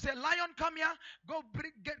 Adam will say, lion, come here. Go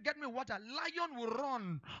get me water. Lion will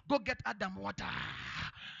run. Go get Adam water.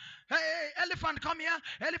 Hey, elephant, come here.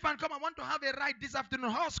 Elephant, come. I want to have a ride this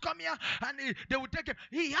afternoon. Horse, come here. And they will take him.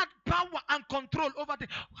 He had power and control over the.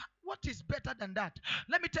 What is better than that?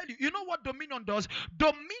 Let me tell you. You know what dominion does?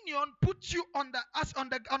 Dominion puts you on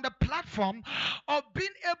the platform of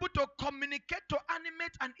being able to communicate to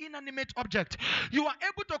animate and inanimate objects. You are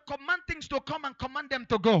able to command things to come and command them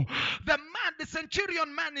to go. The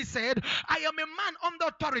centurion man, he said, I am a man under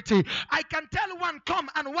authority. I can tell one come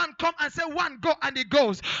and say one go and it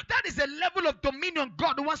goes. That is a level of dominion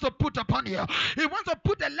God wants to put upon you. He wants to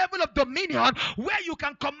put a level of dominion where you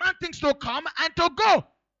can command things to come and to go.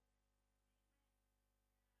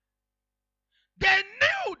 They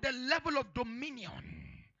knew the level of dominion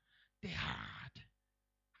they had.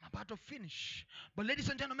 I'm about to finish. But ladies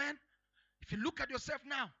and gentlemen, if you look at yourself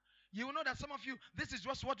now, you will know that some of you, this is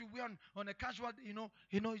just what you wear on a casual,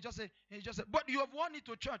 you just say, but you have worn it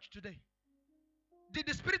to church today. Did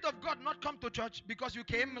the Spirit of God not come to church because you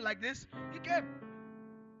came like this? He came.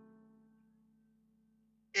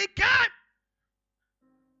 He came.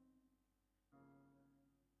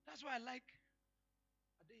 That's why I like.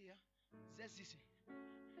 Are they here? ZCC.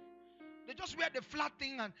 They just wear the flat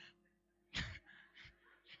thing and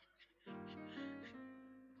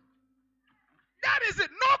that is it.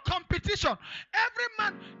 No competition. Every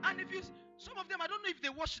man, and if you, some of them, I don't know if they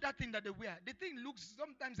wash that thing that they wear. The thing looks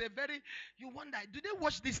sometimes you wonder, do they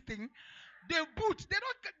wash this thing? They boot. They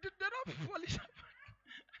don't polish up.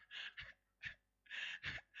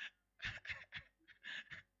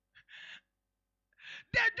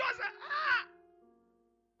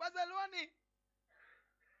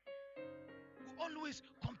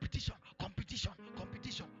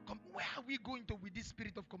 we go into with this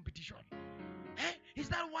spirit of competition? Is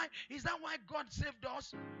that why God saved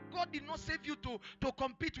us? God did not save you to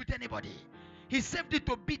compete with anybody. He saved you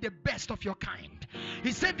to be the best of your kind.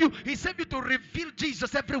 He saved you to reveal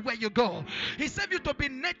Jesus everywhere you go. He saved you to be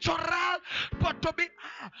natural, but to be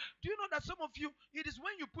do you know that some of you, it is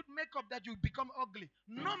when you put makeup that you become ugly.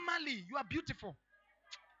 Normally, you are beautiful.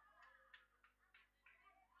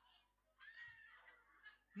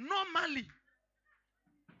 Normally.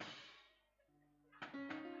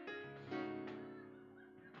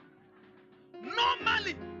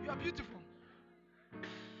 Normally, you are beautiful.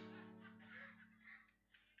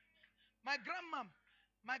 My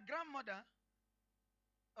grandmother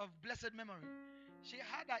of blessed memory, she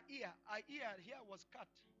had her ear here was cut.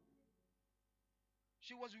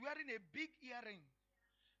 She was wearing a big earring,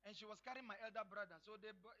 and she was carrying my elder brother. So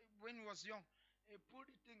when he was young, he pulled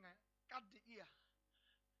the thing and cut the ear,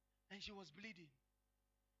 and she was bleeding.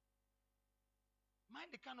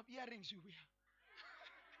 Mind the kind of earrings you wear.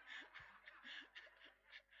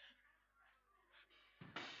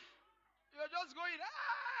 You're just going,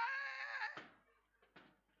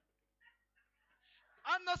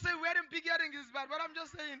 I'm not saying wearing big earrings is bad, but I'm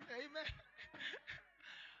just saying, amen.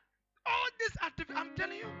 All this I'm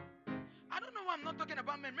telling you, I don't know why I'm not talking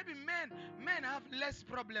about men. Maybe men have less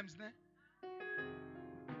problems,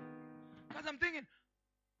 because I'm thinking,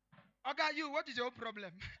 okay, you, what is your problem?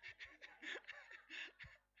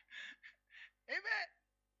 Amen.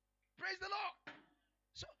 Praise the Lord.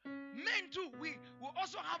 So men too, we will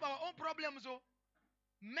also have our own problems. So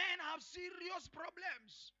men have serious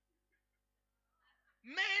problems.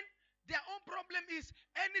 Men, their own problem is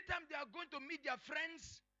anytime they are going to meet their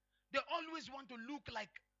friends, they always want to look like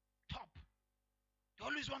top. They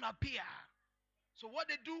always want to appear. So what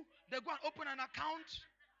they do, they go and open an account,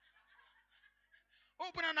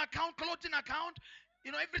 clothing account. You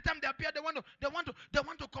know, every time they appear, they want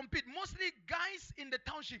to compete. Mostly guys in the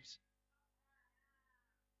townships.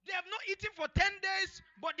 They have not eaten for 10 days,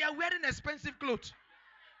 but they are wearing expensive clothes.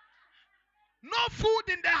 No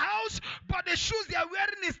food in the house, but the shoes they are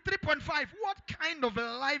wearing is 3.5. What kind of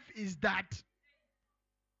a life is that?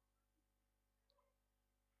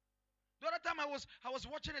 The other time I was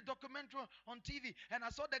watching a documentary on TV, and I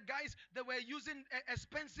saw the guys that were using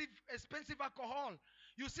expensive alcohol.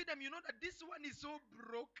 You see them, you know that this one is so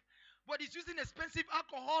broke, but he's using expensive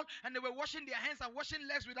alcohol, and they were washing their hands and washing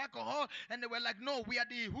legs with alcohol, and they were like, no, we are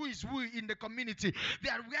the who is who in the community. They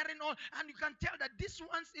are wearing all, and you can tell that this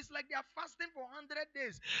ones is like they are fasting for 100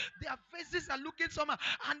 days. Their faces are looking somehow,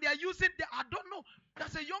 and they are using I don't know.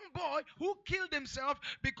 There's a young boy who killed himself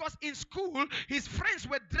because in school his friends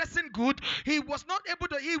were dressing good. He was not able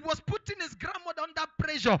to, he was putting his grandmother under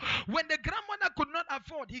pressure. When the grandmother could not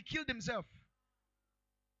afford, he killed himself.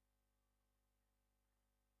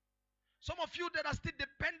 Some of you that are still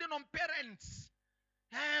depending on parents.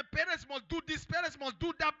 Parents must do this, parents must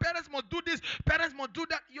do that, parents must do this, parents must do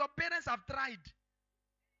that. Your parents have tried.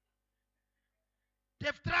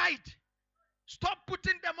 They've tried. Stop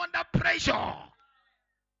putting them under pressure.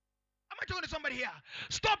 Am I talking to somebody here?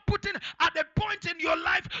 Stop putting at the point in your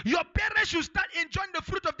life, your parents should start enjoying the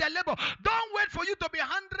fruit of their labor. Don't wait for you to be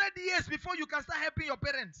 100 years before you can start helping your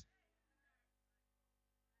parents.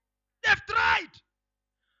 They've tried.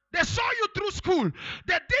 They saw you through school.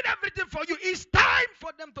 They did everything for you. It's time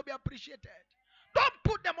for them to be appreciated. Don't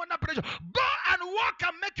put them under pressure. Go and work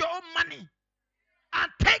and make your own money.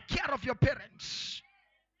 And take care of your parents.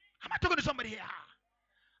 Am I talking to somebody here?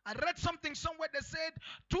 I read something somewhere that said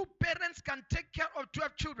 2 parents can take care of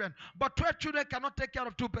 12 children, but 12 children cannot take care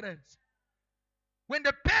of 2 parents. When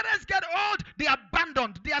the parents get old, they are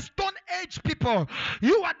abandoned. They are stone age people.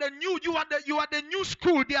 You are the new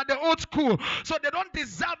school. They are the old school. So they don't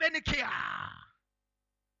deserve any care.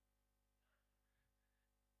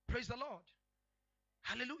 Praise the Lord.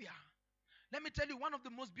 Hallelujah. Let me tell you, one of the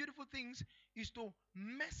most beautiful things is to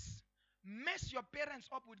mess your parents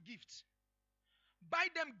up with gifts. Buy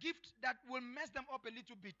them gifts that will mess them up a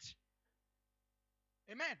little bit.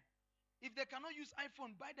 Amen. If they cannot use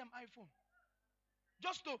iPhone, buy them iPhone.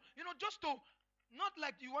 Just to, not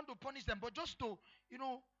like you want to punish them, but just to,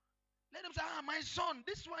 let them say, my son,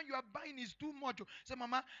 this one you are buying is too much. Say,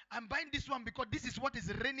 Mama, I'm buying this one because this is what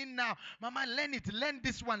is raining now. Mama, learn it. Learn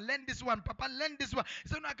this one. Learn this one. Papa, learn this one. He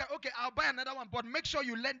said, okay, I'll buy another one, but make sure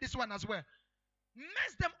you learn this one as well.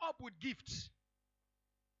 Mess them up with gifts.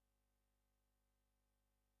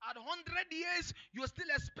 At 100 years, you still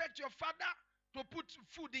expect your father to put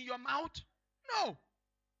food in your mouth? No.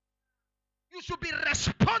 You should be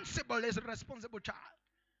responsible as a responsible child.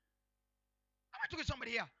 Am I talking to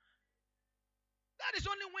somebody here? That is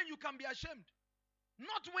only when you can be ashamed.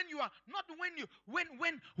 Not when you are, not when you,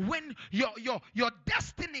 when your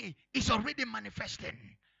destiny is already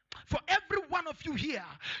manifesting. For every one of you here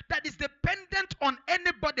that is dependent on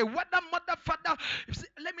anybody, whether mother, father,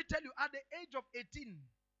 let me tell you, at the age of 18,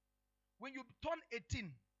 when you turn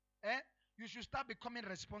 18, you should start becoming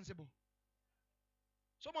responsible.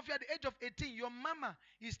 Some of you at the age of 18, your mama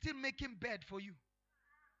is still making bed for you.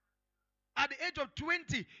 At the age of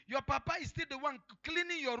 20, your papa is still the one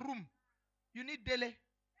cleaning your room. You need daily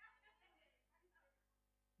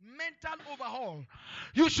mental overhaul.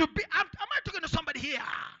 You should be, am I talking to somebody here?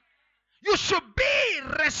 You should be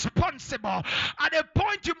responsible. At a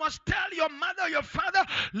point, you must tell your mother, your father,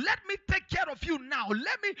 let me take care of you now.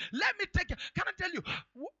 Let me take care. Can I tell you?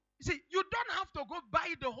 See, you don't have to go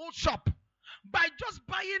buy the whole shop. By just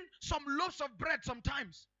buying some loaves of bread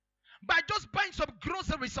sometimes. By just buying some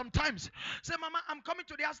groceries sometimes. Say, Mama, I'm coming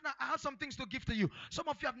to the house now. I have some things to give to you. Some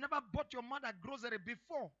of you have never bought your mother grocery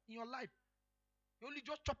before in your life. You only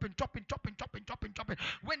just chopping.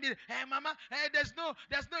 When the Mama, there's no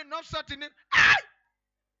enough salt in it.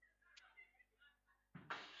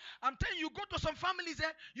 I'm telling you, go to some families,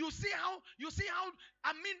 you see how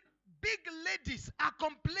big ladies are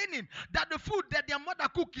complaining that the food that their mother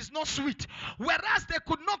cook is not sweet, whereas they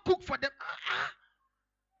could not cook for them.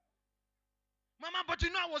 Mama, but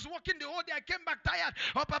I was working the whole day. I came back tired.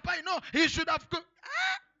 Oh, Papa, he should have cooked.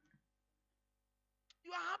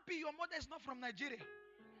 You are happy your mother is not from Nigeria.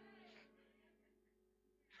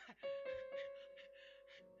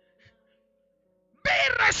 Be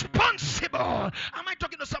responsible. Am I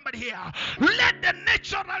talking to somebody here? Let the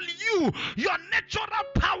natural you, your natural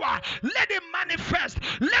power, let it manifest.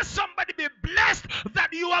 Let somebody be blessed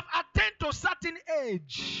that you have attained to a certain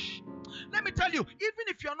age. Let me tell you, even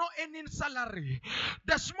if you're not earning salary,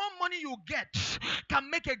 the small money you get can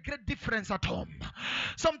make a great difference at home.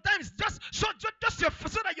 Sometimes just so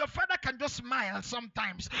that your father can just smile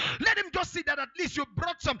sometimes. Let him just see that at least you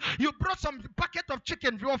brought some packet of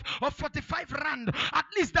chicken of 45 rand. At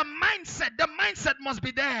least the mindset must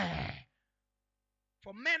be there.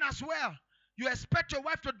 For men as well. You expect your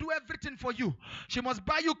wife to do everything for you. She must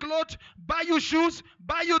buy you clothes, buy you shoes,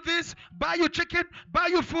 buy you this, buy you chicken, buy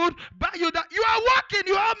you food, buy you that. You are working,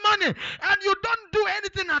 you have money, and you don't do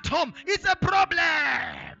anything at home. It's a problem.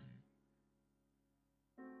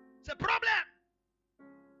 It's a problem.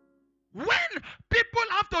 When people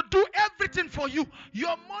have to do everything for you,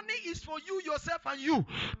 your money is for you, yourself, and you.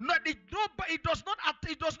 It does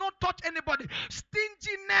not touch anybody.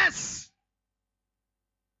 Stinginess.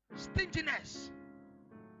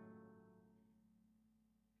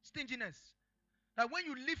 That when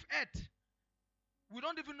you leave earth, we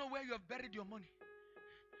don't even know where you have buried your money.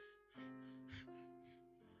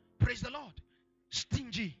 Praise the Lord.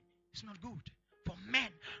 Stingy is not good for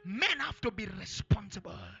men. Men have to be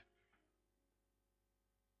responsible.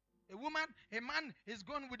 A man is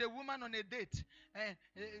going with a woman on a date, and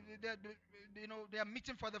they are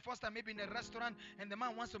meeting for the first time, maybe in a restaurant, and the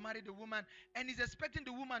man wants to marry the woman, and he's expecting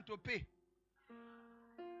the woman to pay.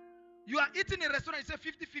 You are eating in a restaurant, you say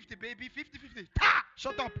 50-50, baby, 50-50.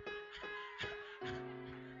 Shut up.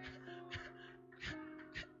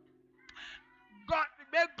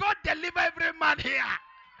 May God deliver every man here.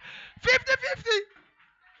 50-50.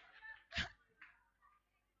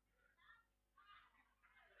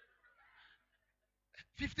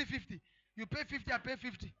 50-50. You pay 50, I pay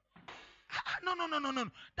 50. No.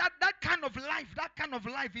 That kind of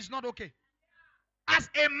life is not okay. As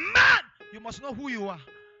a man, you must know who you are.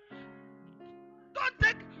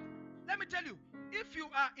 Let me tell you, if you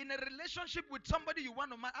are in a relationship with somebody you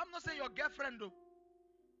want to marry, I'm not saying your girlfriend though.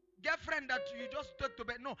 Girlfriend that you just talk to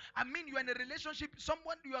bed. No, I mean you are in a relationship,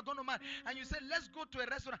 someone you are going to marry, and you say, let's go to a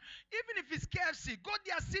restaurant. Even if it's KFC, go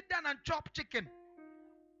there, sit down and chop chicken.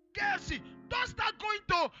 KFC. Don't start going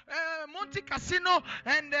to Monte Casino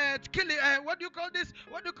and kill it. What do you call this?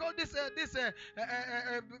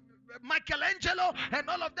 Michelangelo and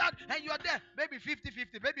all of that. And you are there. Maybe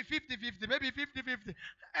 50-50. Maybe 50-50. Maybe 50-50.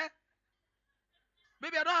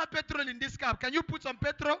 Maybe I don't have petrol in this car. Can you put some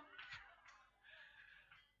petrol?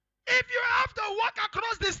 If you have to walk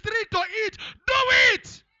across the street to eat, do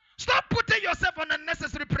it. Stop putting yourself on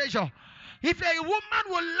unnecessary pressure. If a woman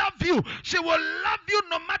will love you, she will love you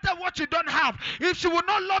no matter what you don't have. If she will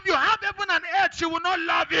not love you, have heaven and earth, she will not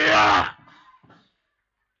love you.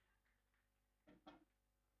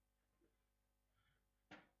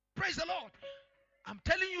 Praise the Lord. I'm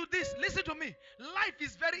telling you this. Listen to me. Life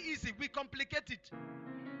is very easy. We complicate it.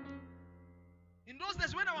 In those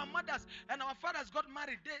days when our mothers and our fathers got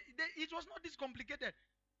married, it was not this complicated.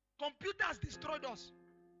 Computers destroyed us.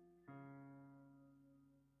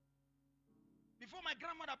 Before my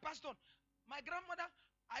grandmother passed on, my grandmother,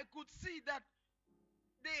 I could see that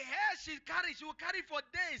the hair she will carry for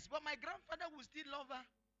days, but my grandfather will still love her.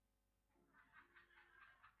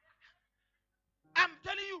 I'm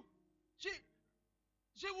telling you,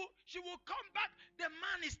 she will come back. The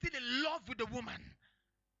man is still in love with the woman.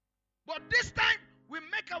 But this time, we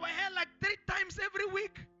make our hair like 3 times every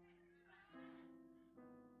week.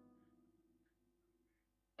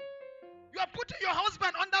 You are putting your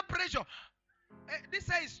husband under pressure. This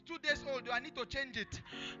hair is 2 days old. I need to change it.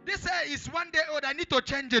 This hair is 1 day old. I need to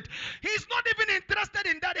change it. He's not even interested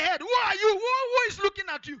in that hair. Who are you? Who is looking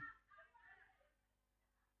at you?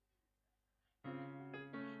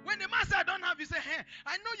 When the man says, I don't have, you say, hey,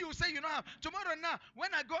 I know you will say you don't have. Tomorrow now, when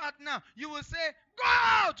I go out now, you will say, go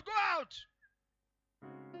out, go out.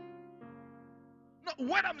 No,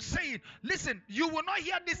 what I'm saying, listen, you will not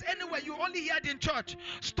hear this anywhere. You only hear it in church.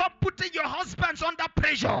 Stop putting your husbands under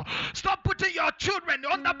pressure. Stop putting your children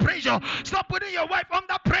under pressure. Stop putting your wife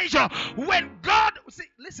under pressure. When God, see,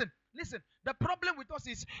 listen. The problem with us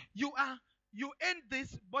is you earn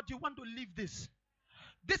this, but you want to leave this.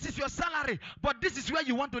 This is your salary, but this is where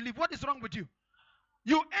you want to live. What is wrong with you?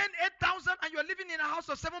 You earn 8,000 and you're living in a house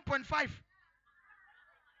of 7.5.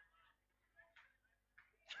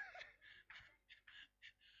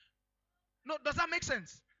 No, does that make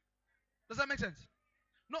sense? Does that make sense?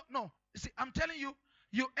 No. See, I'm telling you,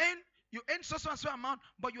 you earn so amount,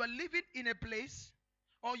 but you are living in a place,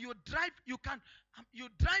 or you drive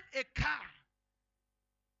a car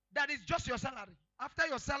that is just your salary.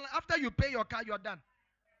 After you pay your car, you're done.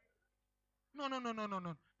 No.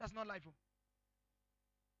 That's not life.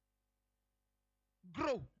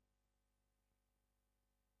 Grow.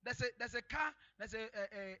 There's a car, there's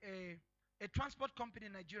a transport company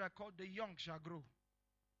in Nigeria called The Young Shall Grow.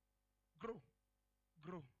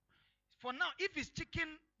 Grow. For now, if it's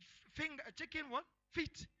chicken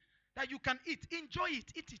feet that you can eat, enjoy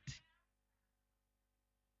it, eat it.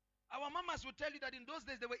 Our mamas will tell you that in those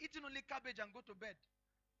days they were eating only cabbage and go to bed.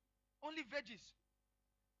 Only veggies.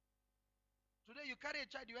 Today you carry a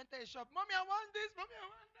child, you enter a shop. Mommy, I want this. Mommy, I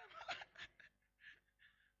want that.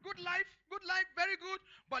 Good life, very good.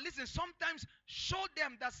 But listen, sometimes show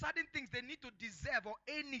them that certain things they need to deserve or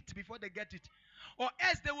earn it before they get it. Or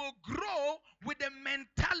else they will grow with the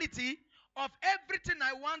mentality of everything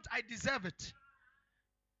I want, I deserve it.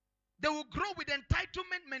 They will grow with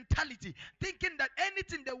entitlement mentality, thinking that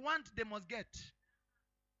anything they want, they must get.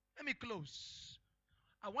 Let me close.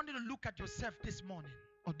 I want you to look at yourself this morning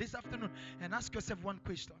or this afternoon and ask yourself one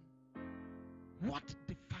question. What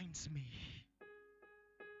defines me?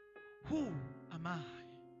 Who am I?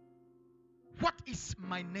 What is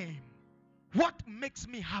my name? What makes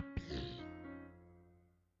me happy?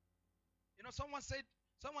 You know, someone said,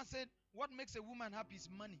 what makes a woman happy is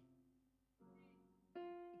money.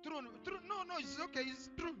 True. No, it's okay, it's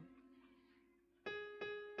true.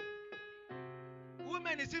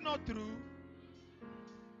 Women, is it not true?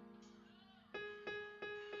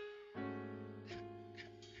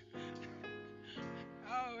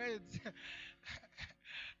 Oh, wait.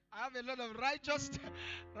 I have a lot of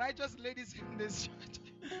righteous ladies in this church.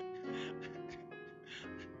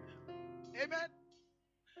 Amen.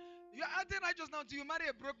 You're acting righteous now until you marry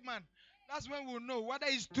a broke man. That's when we'll know whether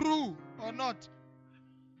it's true or not.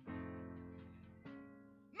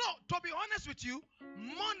 No, to be honest with you,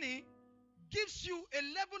 money gives you a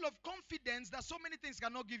level of confidence that so many things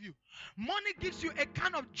cannot give you. Money gives you a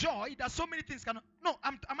kind of joy that so many things cannot. No,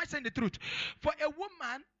 am I saying the truth? For a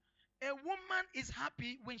woman is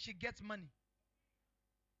happy when she gets money.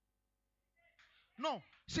 No,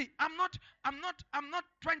 see, I'm not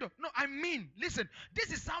trying to. No, I mean, listen,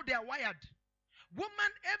 this is how they are wired.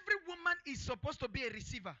 Every woman is supposed to be a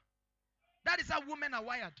receiver. That is how women are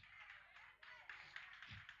wired.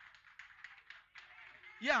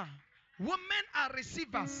 Yeah, women are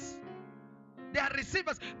receivers. They are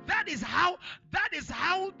receivers. That is how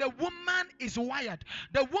the woman is wired.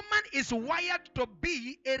 The woman is wired to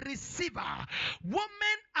be a receiver.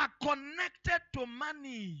 Women are connected to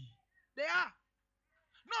money. They are.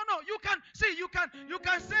 No, you can say,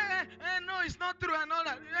 no, it's not true and all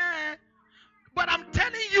that. But I'm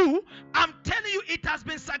telling you, it has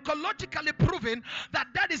been psychologically proven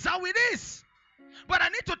that is how it is. But I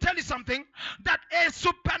need to tell you something, that a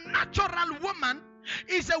supernatural woman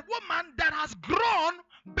is a woman that has grown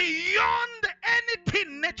beyond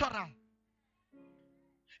anything natural.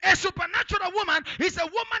 A supernatural woman is a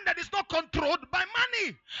woman that is not controlled by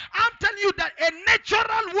money. I'm telling you that a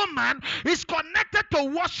natural woman is connected to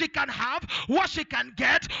what she can have, what she can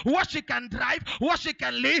get, what she can drive, what she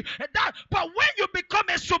can live. But when you become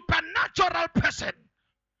a supernatural person,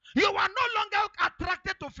 You are no longer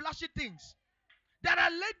attracted to flashy things. There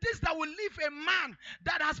are ladies that will leave a man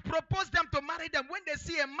that has proposed them to marry them. When they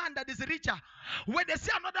see a man that is richer, when they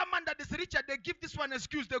see another man that is richer, they give this one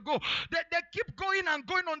excuse. They go. They keep going and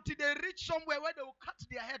going until they reach somewhere where they will cut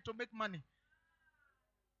their head to make money.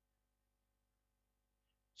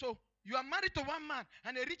 So you are married to one man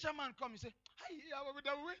and a richer man comes. You say, I would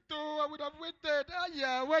have waited. Oh, I would have waited.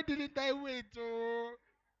 Yeah, why didn't I wait? Oh.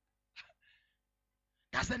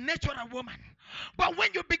 That's the nature of a woman. But when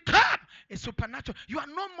you become a supernatural, you are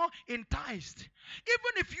no more enticed.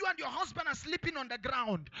 Even if you and your husband are sleeping on the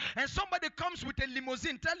ground and somebody comes with a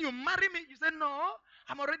limousine, tell you, marry me. You say, no,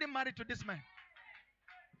 I'm already married to this man.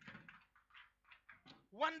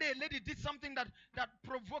 One day a lady did something that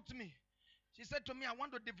provoked me. She said to me, I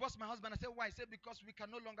want to divorce my husband. I said, why? I said, because we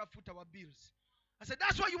can no longer foot our bills. I said,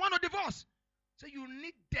 that's why you want to divorce? So you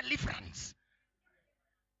need deliverance.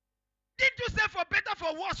 Didn't you say for better,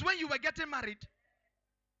 for worse when you were getting married?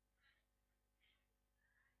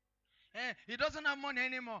 He doesn't have money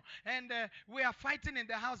anymore. And we are fighting in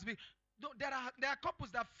the house. There are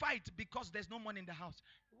couples that fight because there's no money in the house.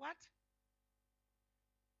 What?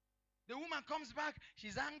 The woman comes back.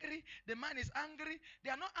 She's angry. The man is angry.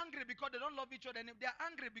 They are not angry because they don't love each other. They are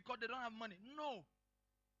angry because they don't have money. No.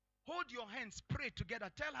 Hold your hands. Pray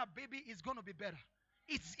together. Tell her, baby, it's going to be better.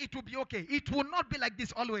 It will be okay. It will not be like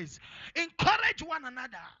this always. Encourage one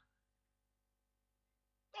another.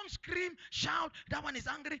 Don't scream, shout, that one is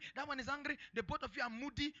angry, that one is angry. The both of you are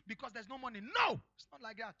moody because there's no money. No, it's not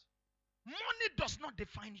like that. Money does not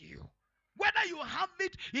define you. Whether you have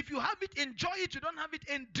it, if you have it, enjoy it. You don't have it,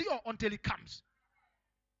 endure until it comes.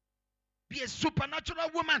 Be a supernatural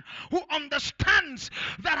woman who understands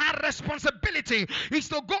that her responsibility is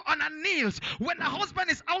to go on her knees when her husband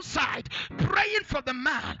is outside praying for the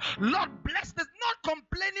man. Lord bless this, not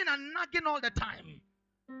complaining and nagging all the time.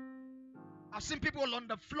 I've seen people on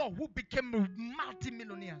the floor who became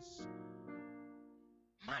multi-millionaires.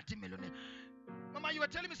 Multi-millionaires. Mama, you were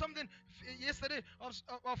telling me something yesterday of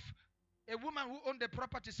a woman who owned a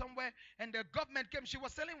property somewhere, and the government came. She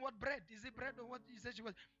was selling what bread? Is it bread or what? You said she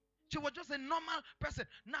was. She was just a normal person.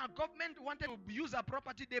 Now government wanted to use her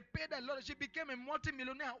property. They paid a lot. She became a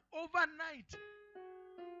multi-millionaire overnight.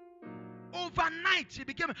 Overnight, she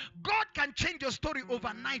became. God can change your story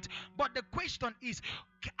overnight. But the question is,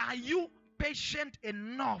 are you patient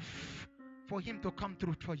enough for him to come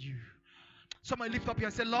through for you? Somebody lift up here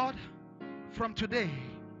and say, Lord, from today,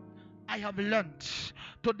 I have learned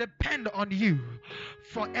to depend on you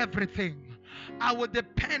for everything. I will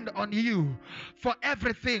depend on you for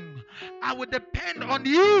everything. I will depend on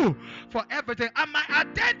you for everything. And my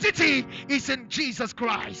identity is in Jesus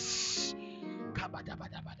Christ.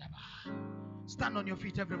 Stand on your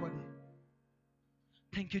feet, everybody.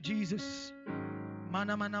 Thank you, Jesus.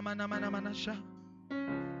 Mana mana mana mana mana sha.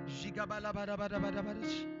 Jigabala bada bada bada bada.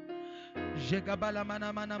 Jigabala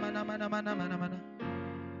mana mana mana mana mana mana mana.